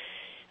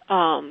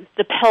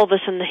the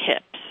pelvis and the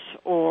hips,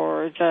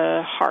 or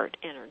the heart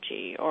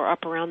energy, or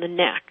up around the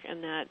neck,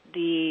 and that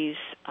these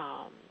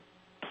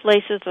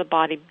places of the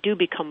body do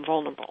become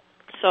vulnerable.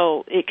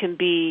 So it can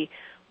be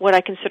what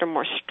I consider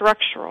more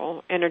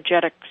structural,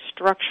 energetic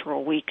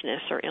structural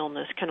weakness or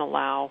illness can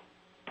allow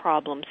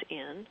problems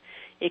in.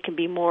 It can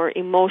be more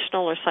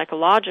emotional or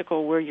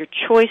psychological, where your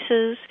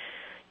choices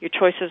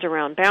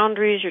around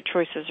boundaries, your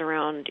choices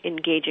around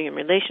engaging in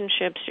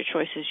relationships, your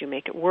choices you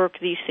make at work,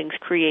 these things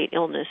create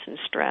illness and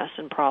stress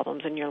and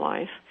problems in your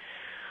life.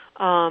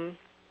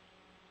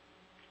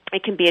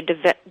 It can be a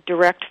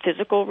direct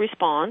physical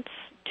response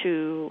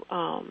to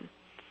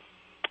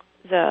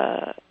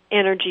the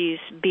energies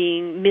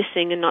being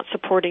missing and not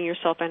supporting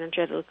yourself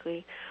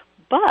energetically.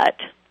 But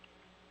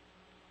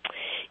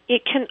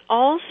it can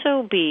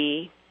also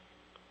be,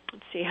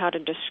 let's see how to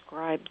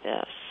describe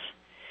this.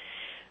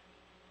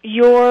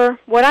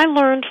 What I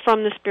learned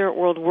from the spirit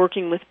world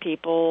working with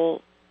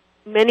people,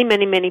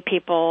 many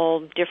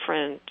people,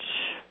 different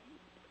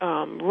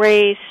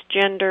race,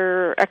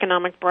 gender,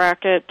 economic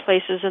bracket,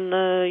 places in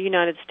the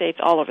United States,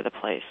 all over the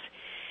place,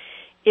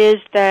 is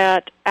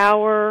that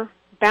our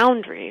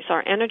boundaries,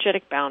 our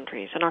energetic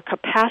boundaries, and our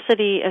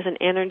capacity as an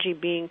energy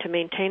being to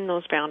maintain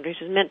those boundaries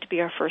is meant to be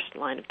our first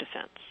line of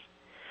defense.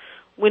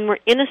 When we're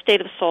in a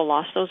state of soul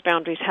loss, those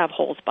boundaries have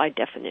holes by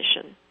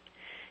definition.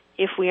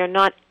 If we are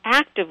not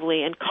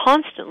actively and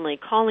constantly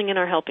calling in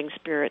our helping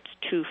spirits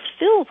to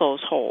fill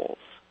those holes,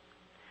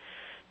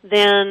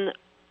 then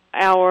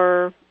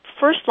our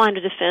first line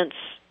of defense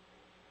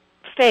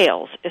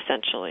fails,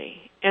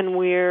 essentially, and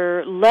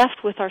we're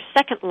left with our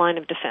second line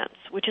of defense,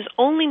 which is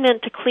only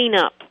meant to clean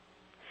up,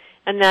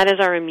 and that is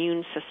our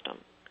immune system.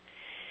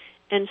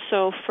 And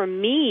so for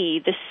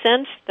me, the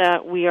sense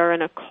that we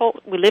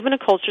live in a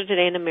culture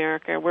today in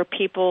America where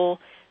people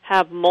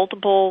have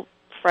multiple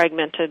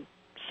fragmented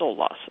soul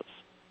losses.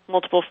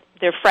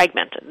 They're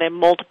fragmented. They have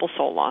multiple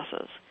soul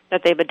losses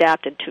that they've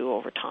adapted to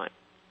over time.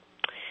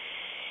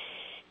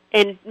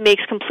 And it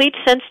makes complete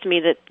sense to me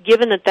that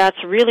given that that's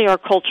really our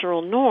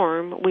cultural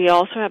norm, we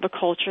also have a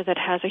culture that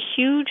has a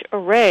huge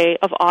array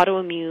of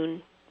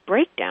autoimmune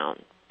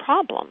breakdown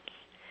problems.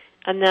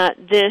 And that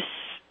this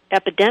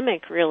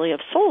epidemic, really,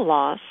 of soul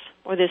loss,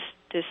 or this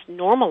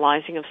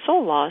normalizing of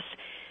soul loss,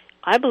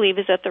 I believe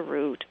is at the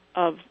root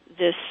of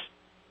this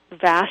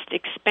vast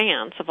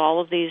expanse of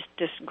all of this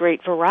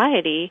great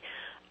variety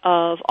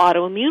of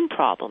autoimmune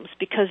problems,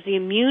 because the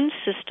immune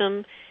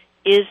system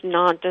is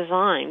not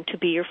designed to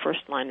be your first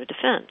line of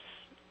defense.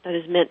 That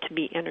is meant to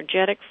be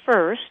energetic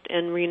first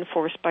and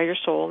reinforced by your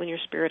soul and your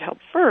spirit help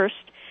first,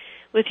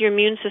 with your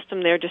immune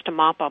system there just to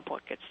mop up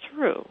what gets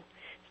through.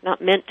 It's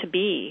not meant to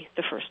be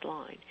the first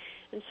line.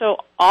 And so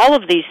all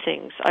of these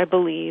things, I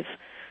believe,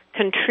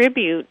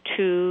 contribute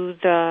to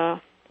the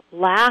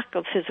lack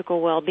of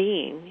physical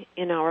well-being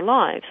in our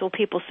lives. So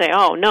people say,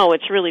 oh, no,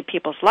 it's really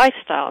people's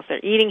lifestyles, their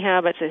eating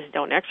habits, they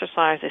don't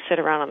exercise, they sit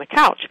around on the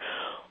couch.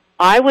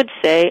 I would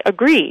say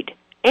agreed.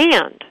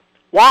 And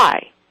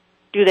why?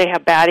 Do they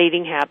have bad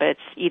eating habits,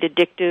 eat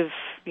addictive,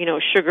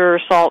 sugar,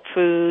 salt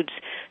foods,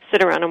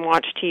 sit around and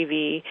watch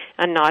TV,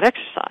 and not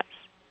exercise?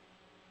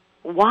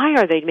 Why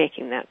are they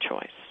making that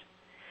choice?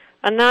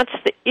 And that's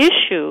the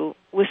issue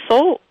with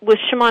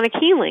shamanic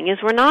healing, is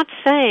we're not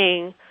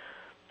saying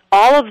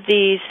all of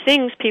these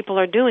things people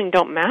are doing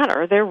don't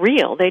matter. They're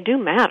real. They do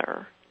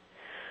matter.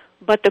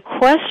 But the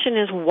question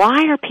is,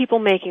 why are people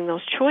making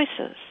those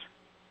choices?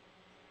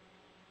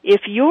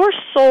 If your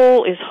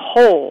soul is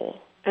whole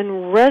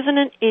and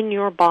resonant in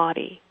your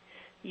body,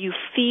 you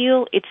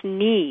feel its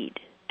need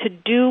to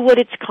do what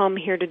it's come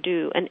here to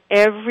do, and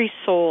every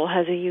soul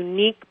has a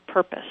unique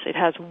purpose. It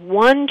has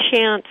one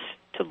chance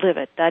to live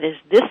it. That is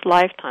this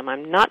lifetime.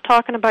 I'm not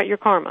talking about your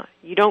karma.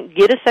 You don't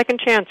get a second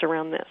chance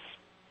around this.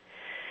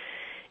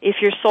 If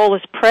your soul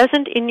is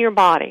present in your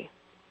body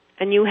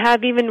and you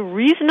have even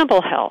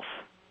reasonable health,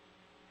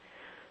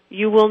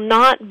 you will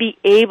not be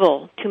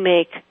able to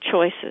make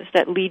choices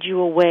that lead you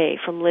away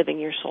from living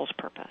your soul's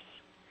purpose.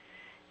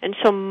 And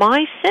so my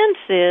sense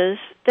is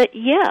that,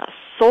 yes,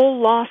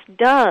 soul loss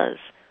does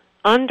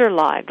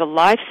underlie the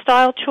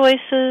lifestyle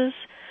choices,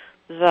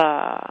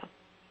 the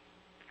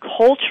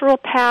cultural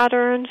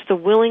patterns, the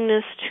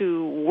willingness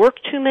to work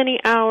too many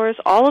hours,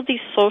 all of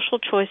these social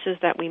choices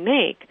that we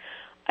make.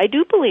 I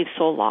do believe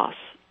soul loss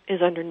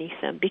is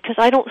underneath them, because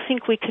I don't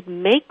think we could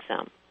make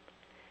them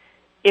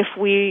if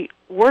we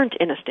weren't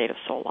in a state of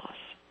soul loss.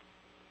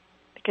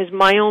 Because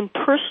my own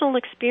personal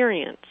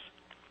experience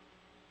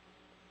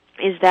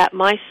is that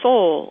my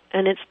soul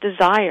and its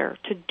desire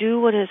to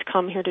do what it has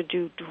come here to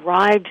do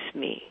drives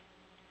me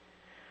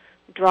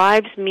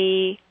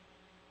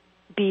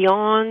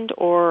beyond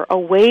or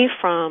away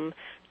from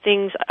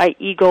things I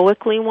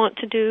egoically want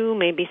to do,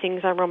 maybe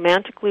things I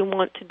romantically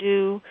want to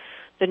do,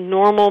 the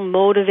normal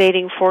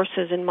motivating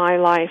forces in my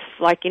life,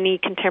 like any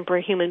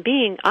contemporary human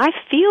being. I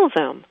feel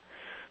them,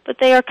 but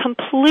they are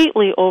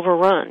completely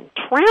overrun,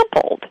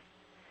 trampled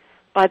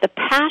by the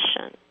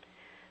passion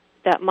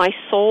that my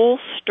soul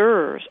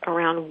stirs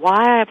around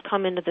why I've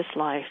come into this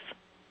life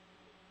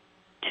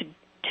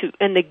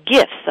and the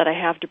gifts that I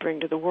have to bring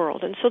to the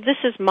world. And so this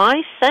is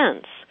my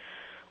sense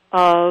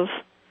of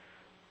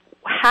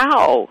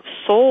how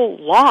soul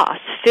loss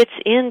fits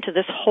into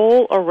this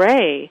whole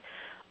array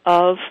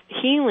of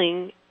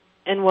healing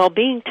and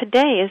well-being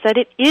today, is that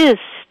it is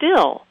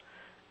still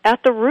at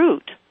the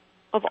root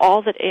of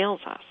all that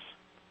ails us.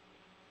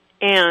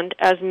 And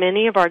as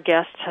many of our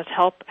guests have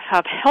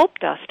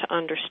helped us to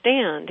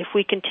understand, if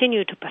we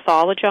continue to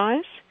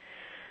pathologize,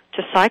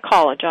 to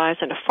psychologize,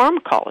 and to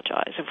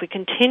pharmacologize, if we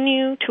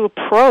continue to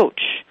approach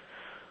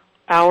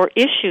our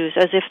issues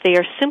as if they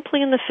are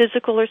simply in the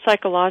physical or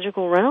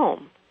psychological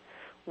realm,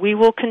 we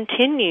will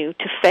continue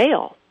to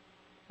fail.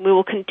 We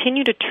will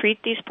continue to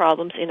treat these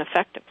problems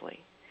ineffectively.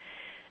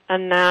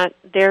 And that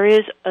there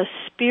is a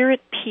spirit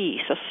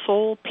peace, a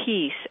soul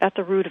peace at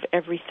the root of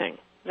everything.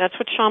 That's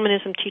what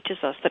shamanism teaches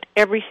us, that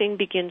everything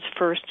begins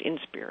first in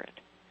spirit.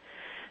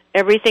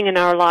 Everything in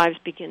our lives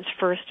begins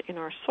first in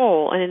our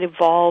soul, and it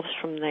evolves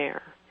from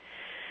there.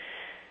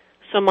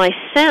 So my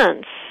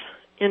sense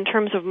in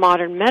terms of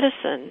modern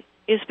medicine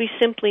is we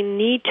simply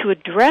need to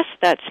address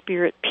that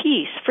spirit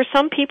piece. For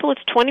some people,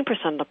 it's 20%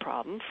 of the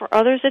problem. For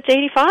others, it's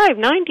 85,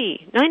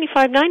 90,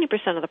 95,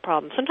 90% of the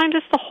problem. Sometimes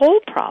it's the whole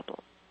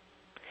problem.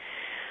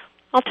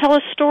 I'll tell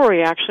a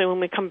story, actually, when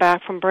we come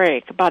back from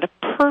break about a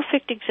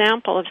perfect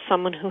example of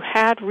someone who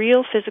had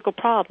real physical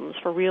problems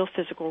for real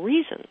physical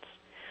reasons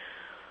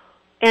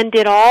and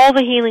did all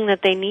the healing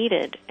that they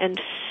needed and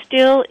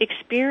still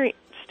experienced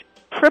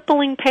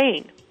crippling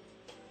pain,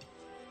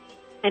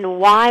 and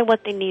why what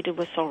they needed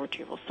was soul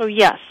retrieval. So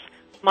yes,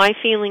 my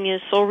feeling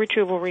is soul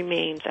retrieval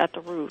remains at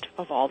the root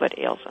of all that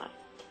ails us,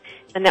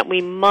 and that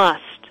we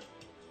must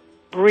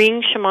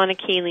bring shamanic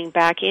healing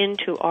back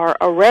into our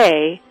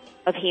array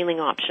of healing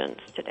options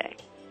today.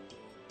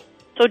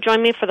 So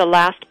join me for the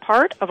last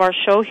part of our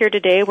show here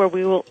today, where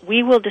we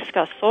will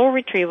discuss soul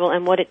retrieval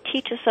and what it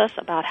teaches us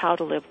about how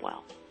to live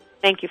well.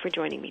 Thank you for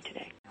joining me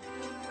today.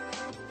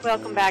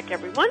 Welcome back,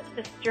 everyone.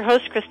 This is your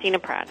host, Christina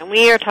Pratt, and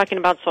we are talking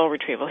about soul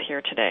retrieval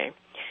here today.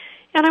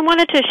 And I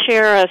wanted to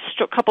share a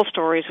couple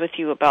stories with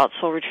you about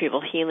soul retrieval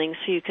healing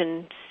so you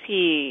can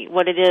see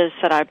what it is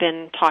that I've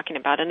been talking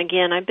about. And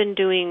again, I've been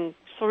doing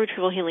soul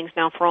retrieval healings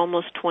now for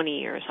almost 20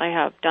 years. I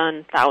have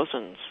done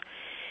thousands.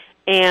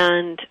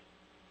 And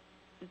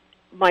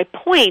my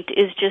point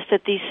is just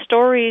that these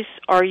stories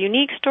are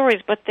unique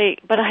stories, but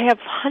I have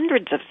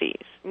hundreds of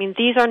these. I mean,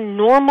 these are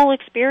normal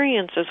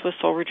experiences with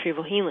soul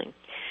retrieval healing.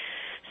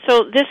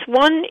 So this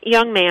one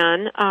young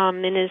man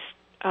in his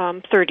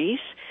 30s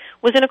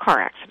was in a car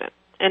accident.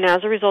 And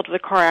as a result of the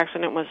car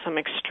accident was some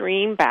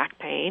extreme back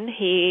pain.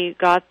 He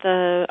got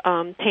the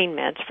pain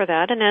meds for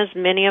that. And as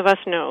many of us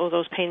know,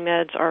 those pain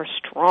meds are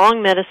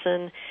strong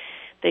medicine.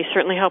 They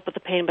certainly help with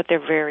the pain, but they're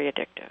very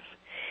addictive.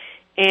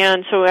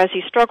 And so as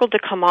he struggled to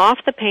come off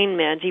the pain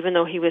meds, even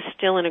though he was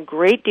still in a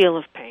great deal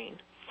of pain,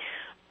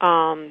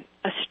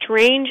 a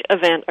strange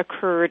event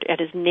occurred at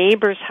his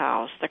neighbor's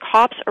house. The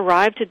cops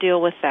arrived to deal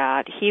with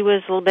that. He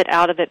was a little bit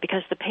out of it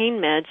because of the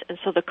pain meds, and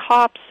so the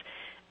cops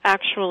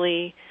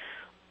actually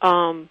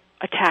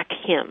attacked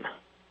him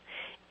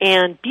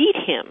and beat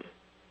him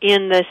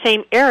in the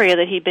same area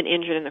that he'd been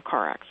injured in the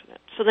car accident.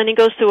 So then he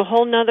goes through a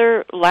whole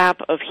nother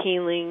lap of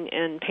healing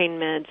and pain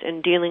meds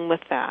and dealing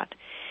with that.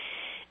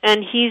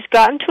 And he's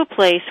gotten to a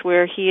place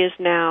where he has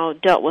now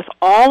dealt with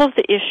all of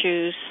the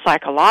issues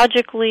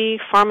psychologically,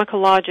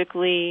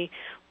 pharmacologically,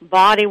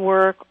 body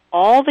work,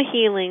 all the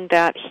healing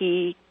that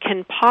he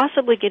can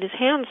possibly get his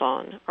hands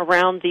on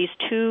around these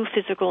two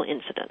physical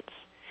incidents.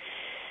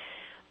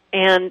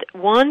 And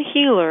one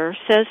healer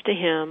says to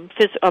him,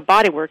 a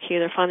bodywork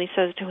healer finally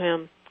says to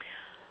him,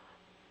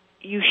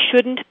 "You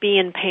shouldn't be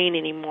in pain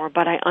anymore,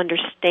 but I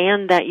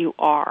understand that you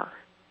are.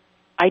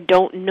 I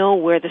don't know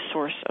where the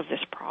source of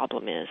this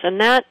problem is."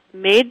 And that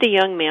made the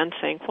young man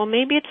think, well,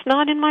 maybe it's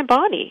not in my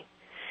body.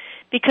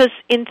 Because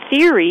in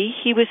theory,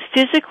 he was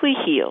physically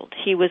healed.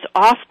 He was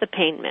off the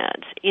pain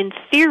meds. In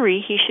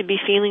theory, he should be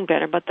feeling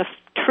better, but the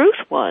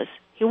truth was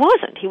he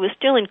wasn't. He was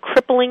still in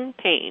crippling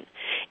pain.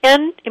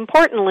 And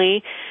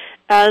importantly,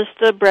 as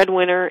the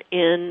breadwinner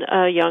in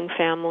a young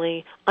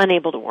family,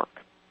 unable to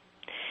work.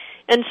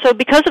 And so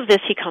because of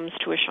this, he comes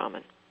to a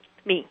shaman,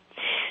 me.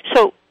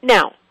 So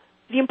now,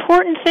 the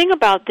important thing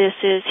about this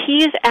is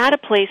he is at a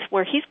place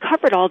where he's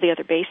covered all the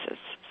other bases.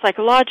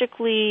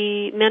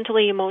 Psychologically,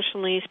 mentally,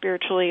 emotionally,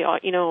 spiritually,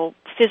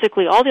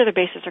 physically, all the other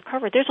bases are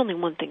covered. There's only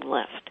one thing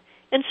left.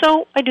 And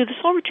so I do the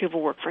soul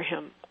retrieval work for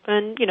him.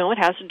 And, it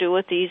has to do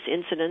with these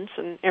incidents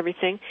and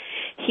everything.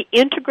 He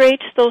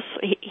integrates those.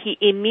 He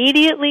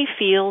immediately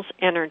feels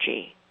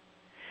energy.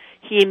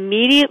 He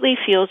immediately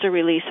feels a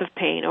release of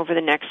pain over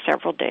the next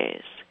several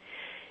days.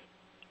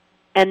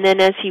 And then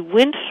as he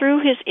went through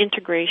his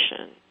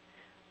integration,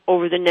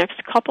 over the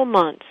next couple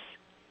months,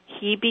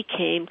 he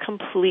became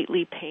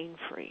completely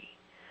pain-free.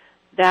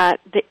 That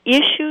the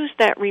issues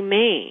that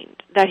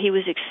remained, that he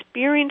was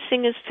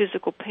experiencing as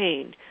physical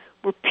pain,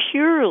 were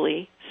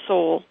purely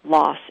soul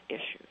loss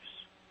issues.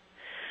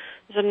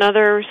 There's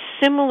another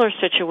similar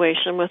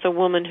situation with a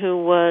woman who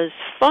was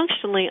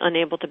functionally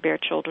unable to bear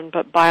children,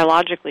 but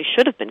biologically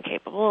should have been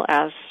capable,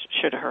 as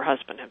should her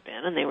husband have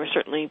been, and they were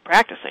certainly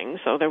practicing,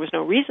 so there was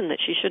no reason that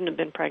she shouldn't have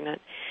been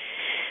pregnant.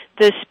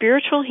 The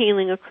spiritual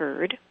healing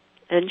occurred,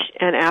 and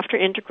after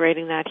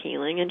integrating that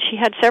healing, and she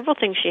had several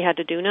things she had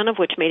to do, none of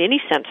which made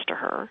any sense to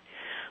her,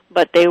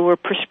 but they were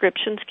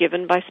prescriptions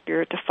given by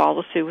Spirit to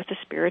follow through with the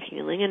spirit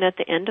healing, and at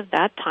the end of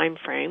that time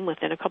frame,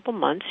 within a couple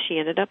months, she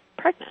ended up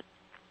pregnant.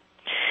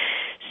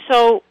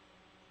 So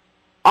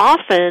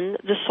often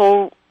the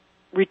soul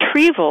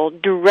retrieval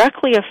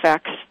directly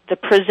affects the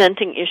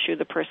presenting issue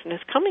the person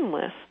is coming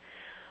with,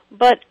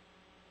 but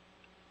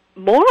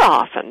more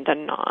often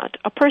than not,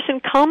 a person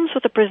comes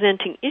with a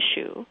presenting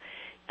issue,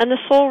 and the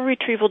soul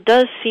retrieval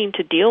does seem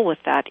to deal with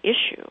that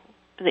issue,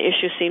 and the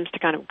issue seems to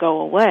kind of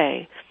go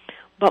away.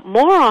 But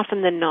more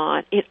often than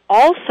not, it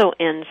also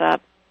ends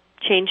up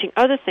changing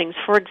other things.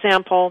 For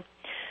example,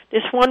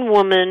 this one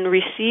woman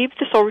received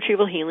the soul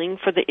retrieval healing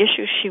for the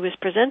issues she was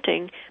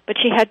presenting, but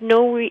she had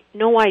no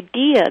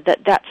idea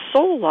that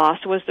soul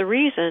loss was the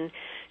reason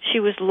She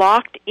was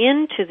locked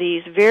into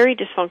these very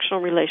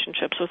dysfunctional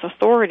relationships with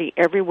authority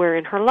everywhere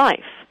in her life.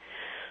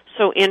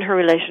 So in her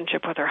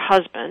relationship with her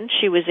husband,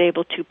 she was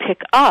able to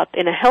pick up,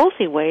 in a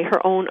healthy way,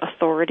 her own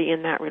authority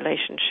in that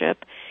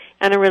relationship,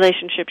 and a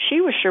relationship she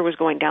was sure was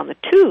going down the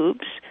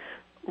tubes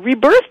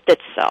rebirthed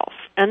itself,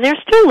 and they're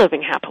still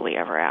living happily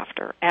ever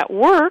after. At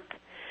work,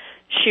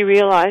 she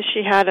realized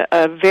she had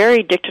a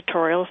very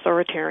dictatorial,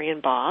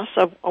 authoritarian boss,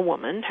 a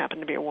woman,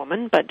 happened to be a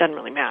woman, but doesn't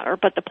really matter.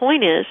 But the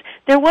point is,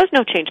 there was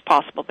no change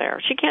possible there.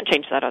 She can't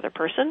change that other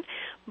person.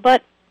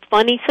 But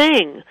funny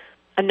thing,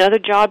 another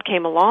job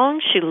came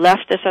along. She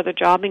left this other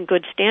job in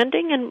good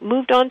standing and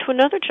moved on to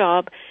another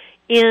job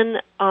in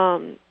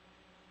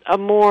a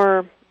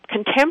more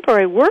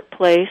contemporary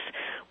workplace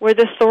where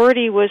the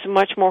authority was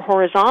much more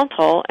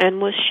horizontal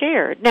and was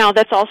shared. Now,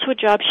 that's also a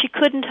job she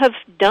couldn't have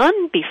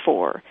done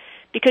before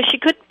because she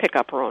couldn't pick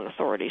up her own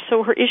authority.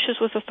 So her issues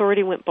with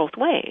authority went both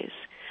ways.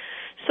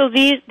 So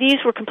these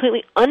were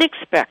completely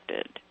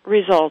unexpected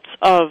results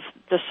of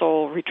the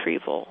soul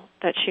retrieval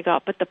that she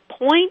got. But the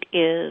point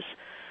is,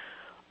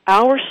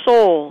 our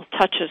soul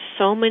touches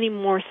so many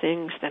more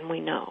things than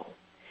we know.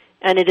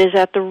 And it is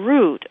at the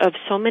root of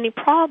so many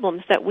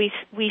problems that we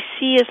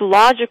see as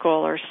logical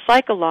or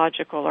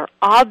psychological or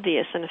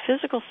obvious in a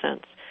physical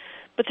sense.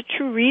 But the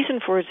true reason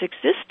for its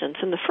existence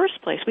in the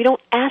first place, we don't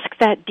ask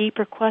that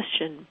deeper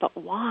question, but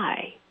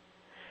why?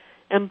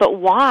 And but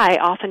why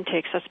often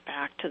takes us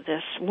back to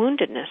this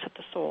woundedness of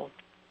the soul.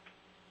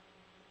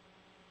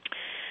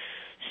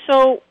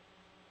 So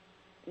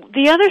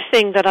the other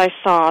thing that I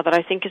saw that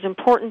I think is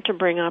important to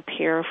bring up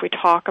here if we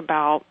talk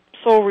about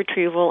soul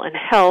retrieval and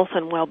health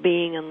and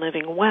well-being and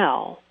living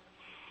well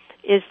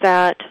is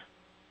that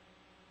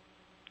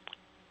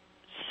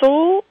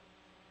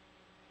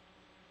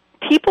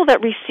people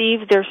that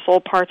receive their soul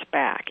parts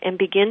back and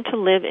begin to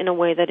live in a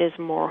way that is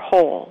more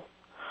whole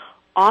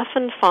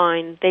often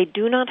find they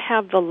do not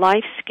have the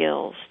life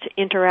skills to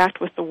interact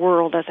with the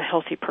world as a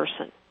healthy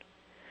person.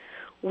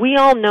 We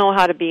all know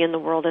how to be in the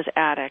world as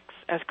addicts,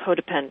 as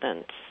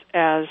codependents,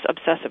 as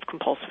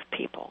obsessive-compulsive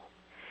people.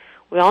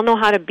 We all know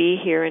how to be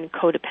here in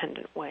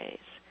codependent ways.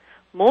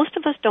 Most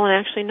of us don't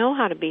actually know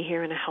how to be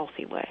here in a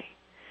healthy way.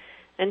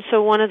 And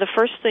so one of the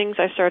first things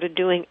I started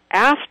doing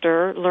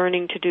after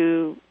learning to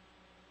do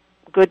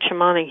good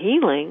shamanic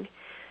healing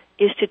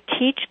is to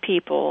teach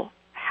people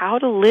how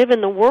to live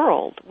in the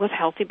world with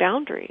healthy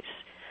boundaries,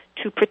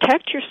 to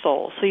protect your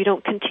soul so you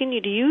don't continue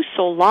to use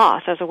soul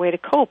loss as a way to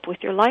cope with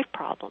your life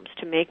problems,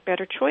 to make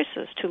better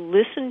choices, to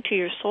listen to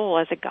your soul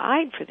as a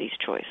guide for these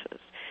choices.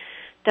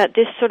 That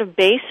this sort of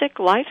basic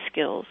life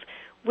skills,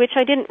 which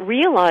I didn't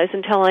realize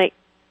until I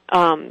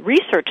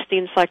researched the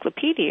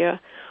encyclopedia,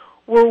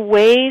 were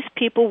ways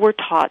people were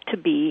taught to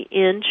be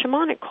in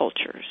shamanic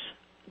cultures.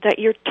 That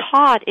you're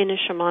taught in a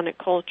shamanic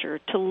culture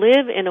to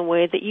live in a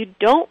way that you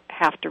don't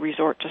have to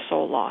resort to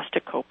soul loss to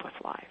cope with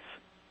life.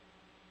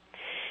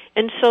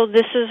 And so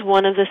this is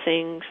one of the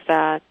things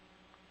that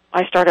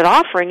I started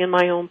offering in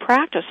my own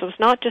practice. So it's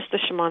not just the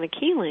shamanic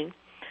healing,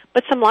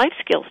 but some life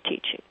skills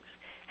teachings.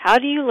 How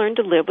do you learn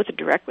to live with a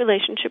direct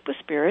relationship with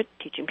spirit,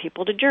 teaching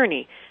people to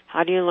journey?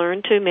 How do you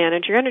learn to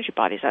manage your energy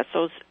bodies? That's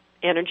those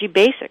energy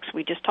basics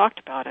we just talked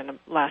about in the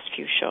last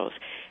few shows.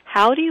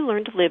 How do you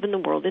learn to live in the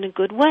world in a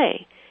good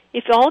way?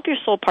 If all of your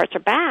soul parts are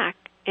back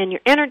and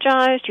you're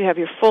energized, you have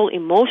your full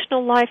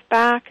emotional life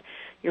back,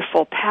 your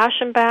full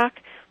passion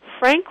back,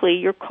 frankly,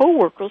 your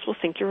coworkers will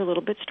think you're a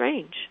little bit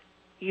strange.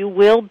 You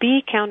will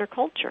be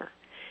counterculture.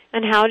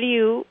 And how do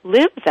you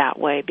live that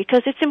way?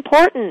 Because it's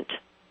important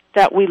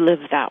that we live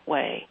that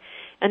way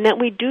and that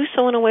we do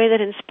so in a way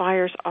that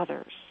inspires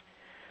others.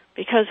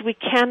 Because we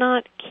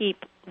cannot keep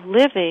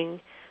living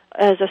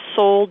as a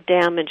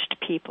soul-damaged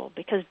people,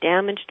 because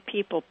damaged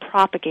people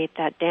propagate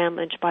that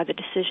damage by the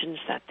decisions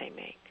that they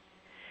make.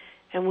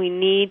 And we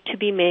need to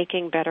be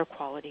making better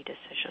quality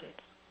decisions.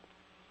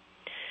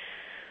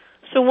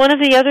 So one of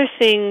the other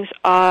things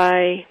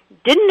I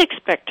didn't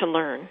expect to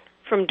learn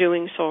from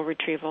doing soul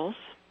retrievals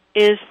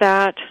is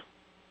that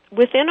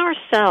within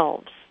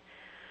ourselves,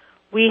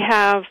 we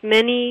have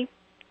many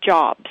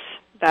jobs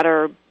that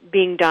are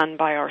being done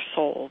by our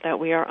soul that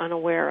we are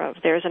unaware of.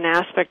 There's an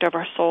aspect of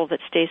our soul that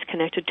stays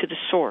connected to the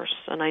source,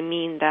 and I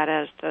mean that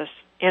as the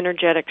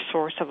energetic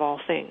source of all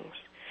things.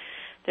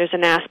 There's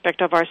an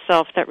aspect of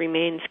ourself that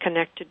remains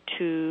connected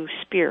to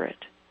spirit.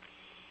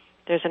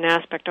 There's an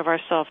aspect of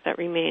ourself that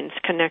remains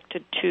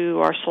connected to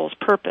our soul's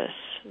purpose.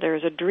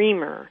 There's a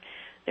dreamer.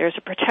 There's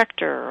a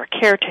protector, a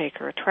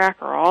caretaker, a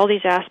tracker, all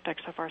these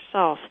aspects of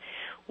ourself.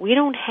 We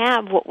don't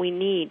have what we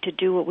need to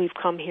do what we've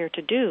come here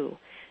to do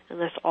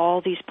unless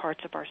all these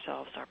parts of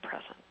ourselves are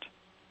present.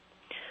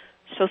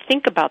 So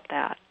think about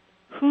that.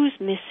 Who's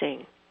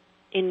missing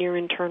in your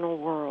internal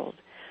world?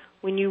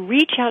 When you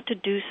reach out to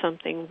do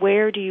something,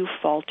 where do you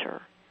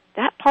falter?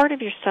 That part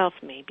of yourself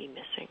may be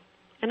missing.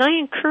 And I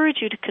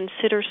encourage you to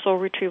consider soul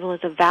retrieval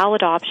as a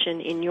valid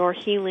option in your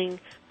healing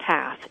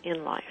path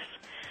in life.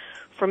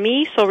 For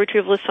me, soul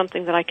retrieval is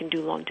something that I can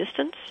do long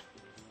distance.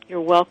 You're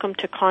welcome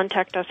to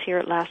contact us here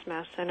at Last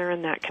Mass Center,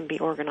 and that can be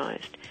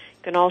organized.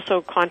 You can also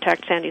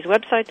contact Sandy's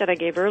website that I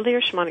gave earlier,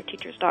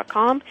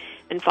 shamanicteachers.com,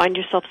 and find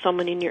yourself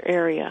someone in your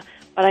area.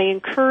 But I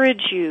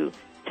encourage you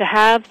to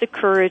have the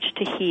courage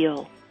to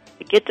heal,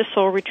 to get the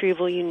soul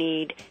retrieval you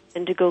need,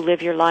 and to go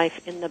live your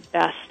life in the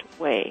best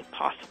way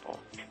possible.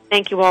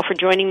 Thank you all for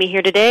joining me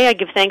here today. I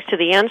give thanks to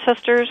the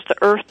ancestors, the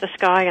earth, the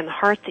sky, and the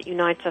heart that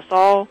unites us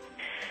all.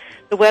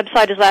 The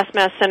website is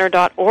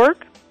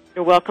lastmasscenter.org.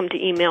 You're welcome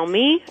to email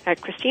me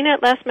at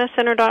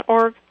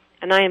Christina@lastmasscenter.org,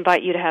 and I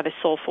invite you to have a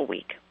soulful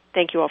week.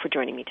 Thank you all for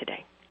joining me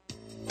today.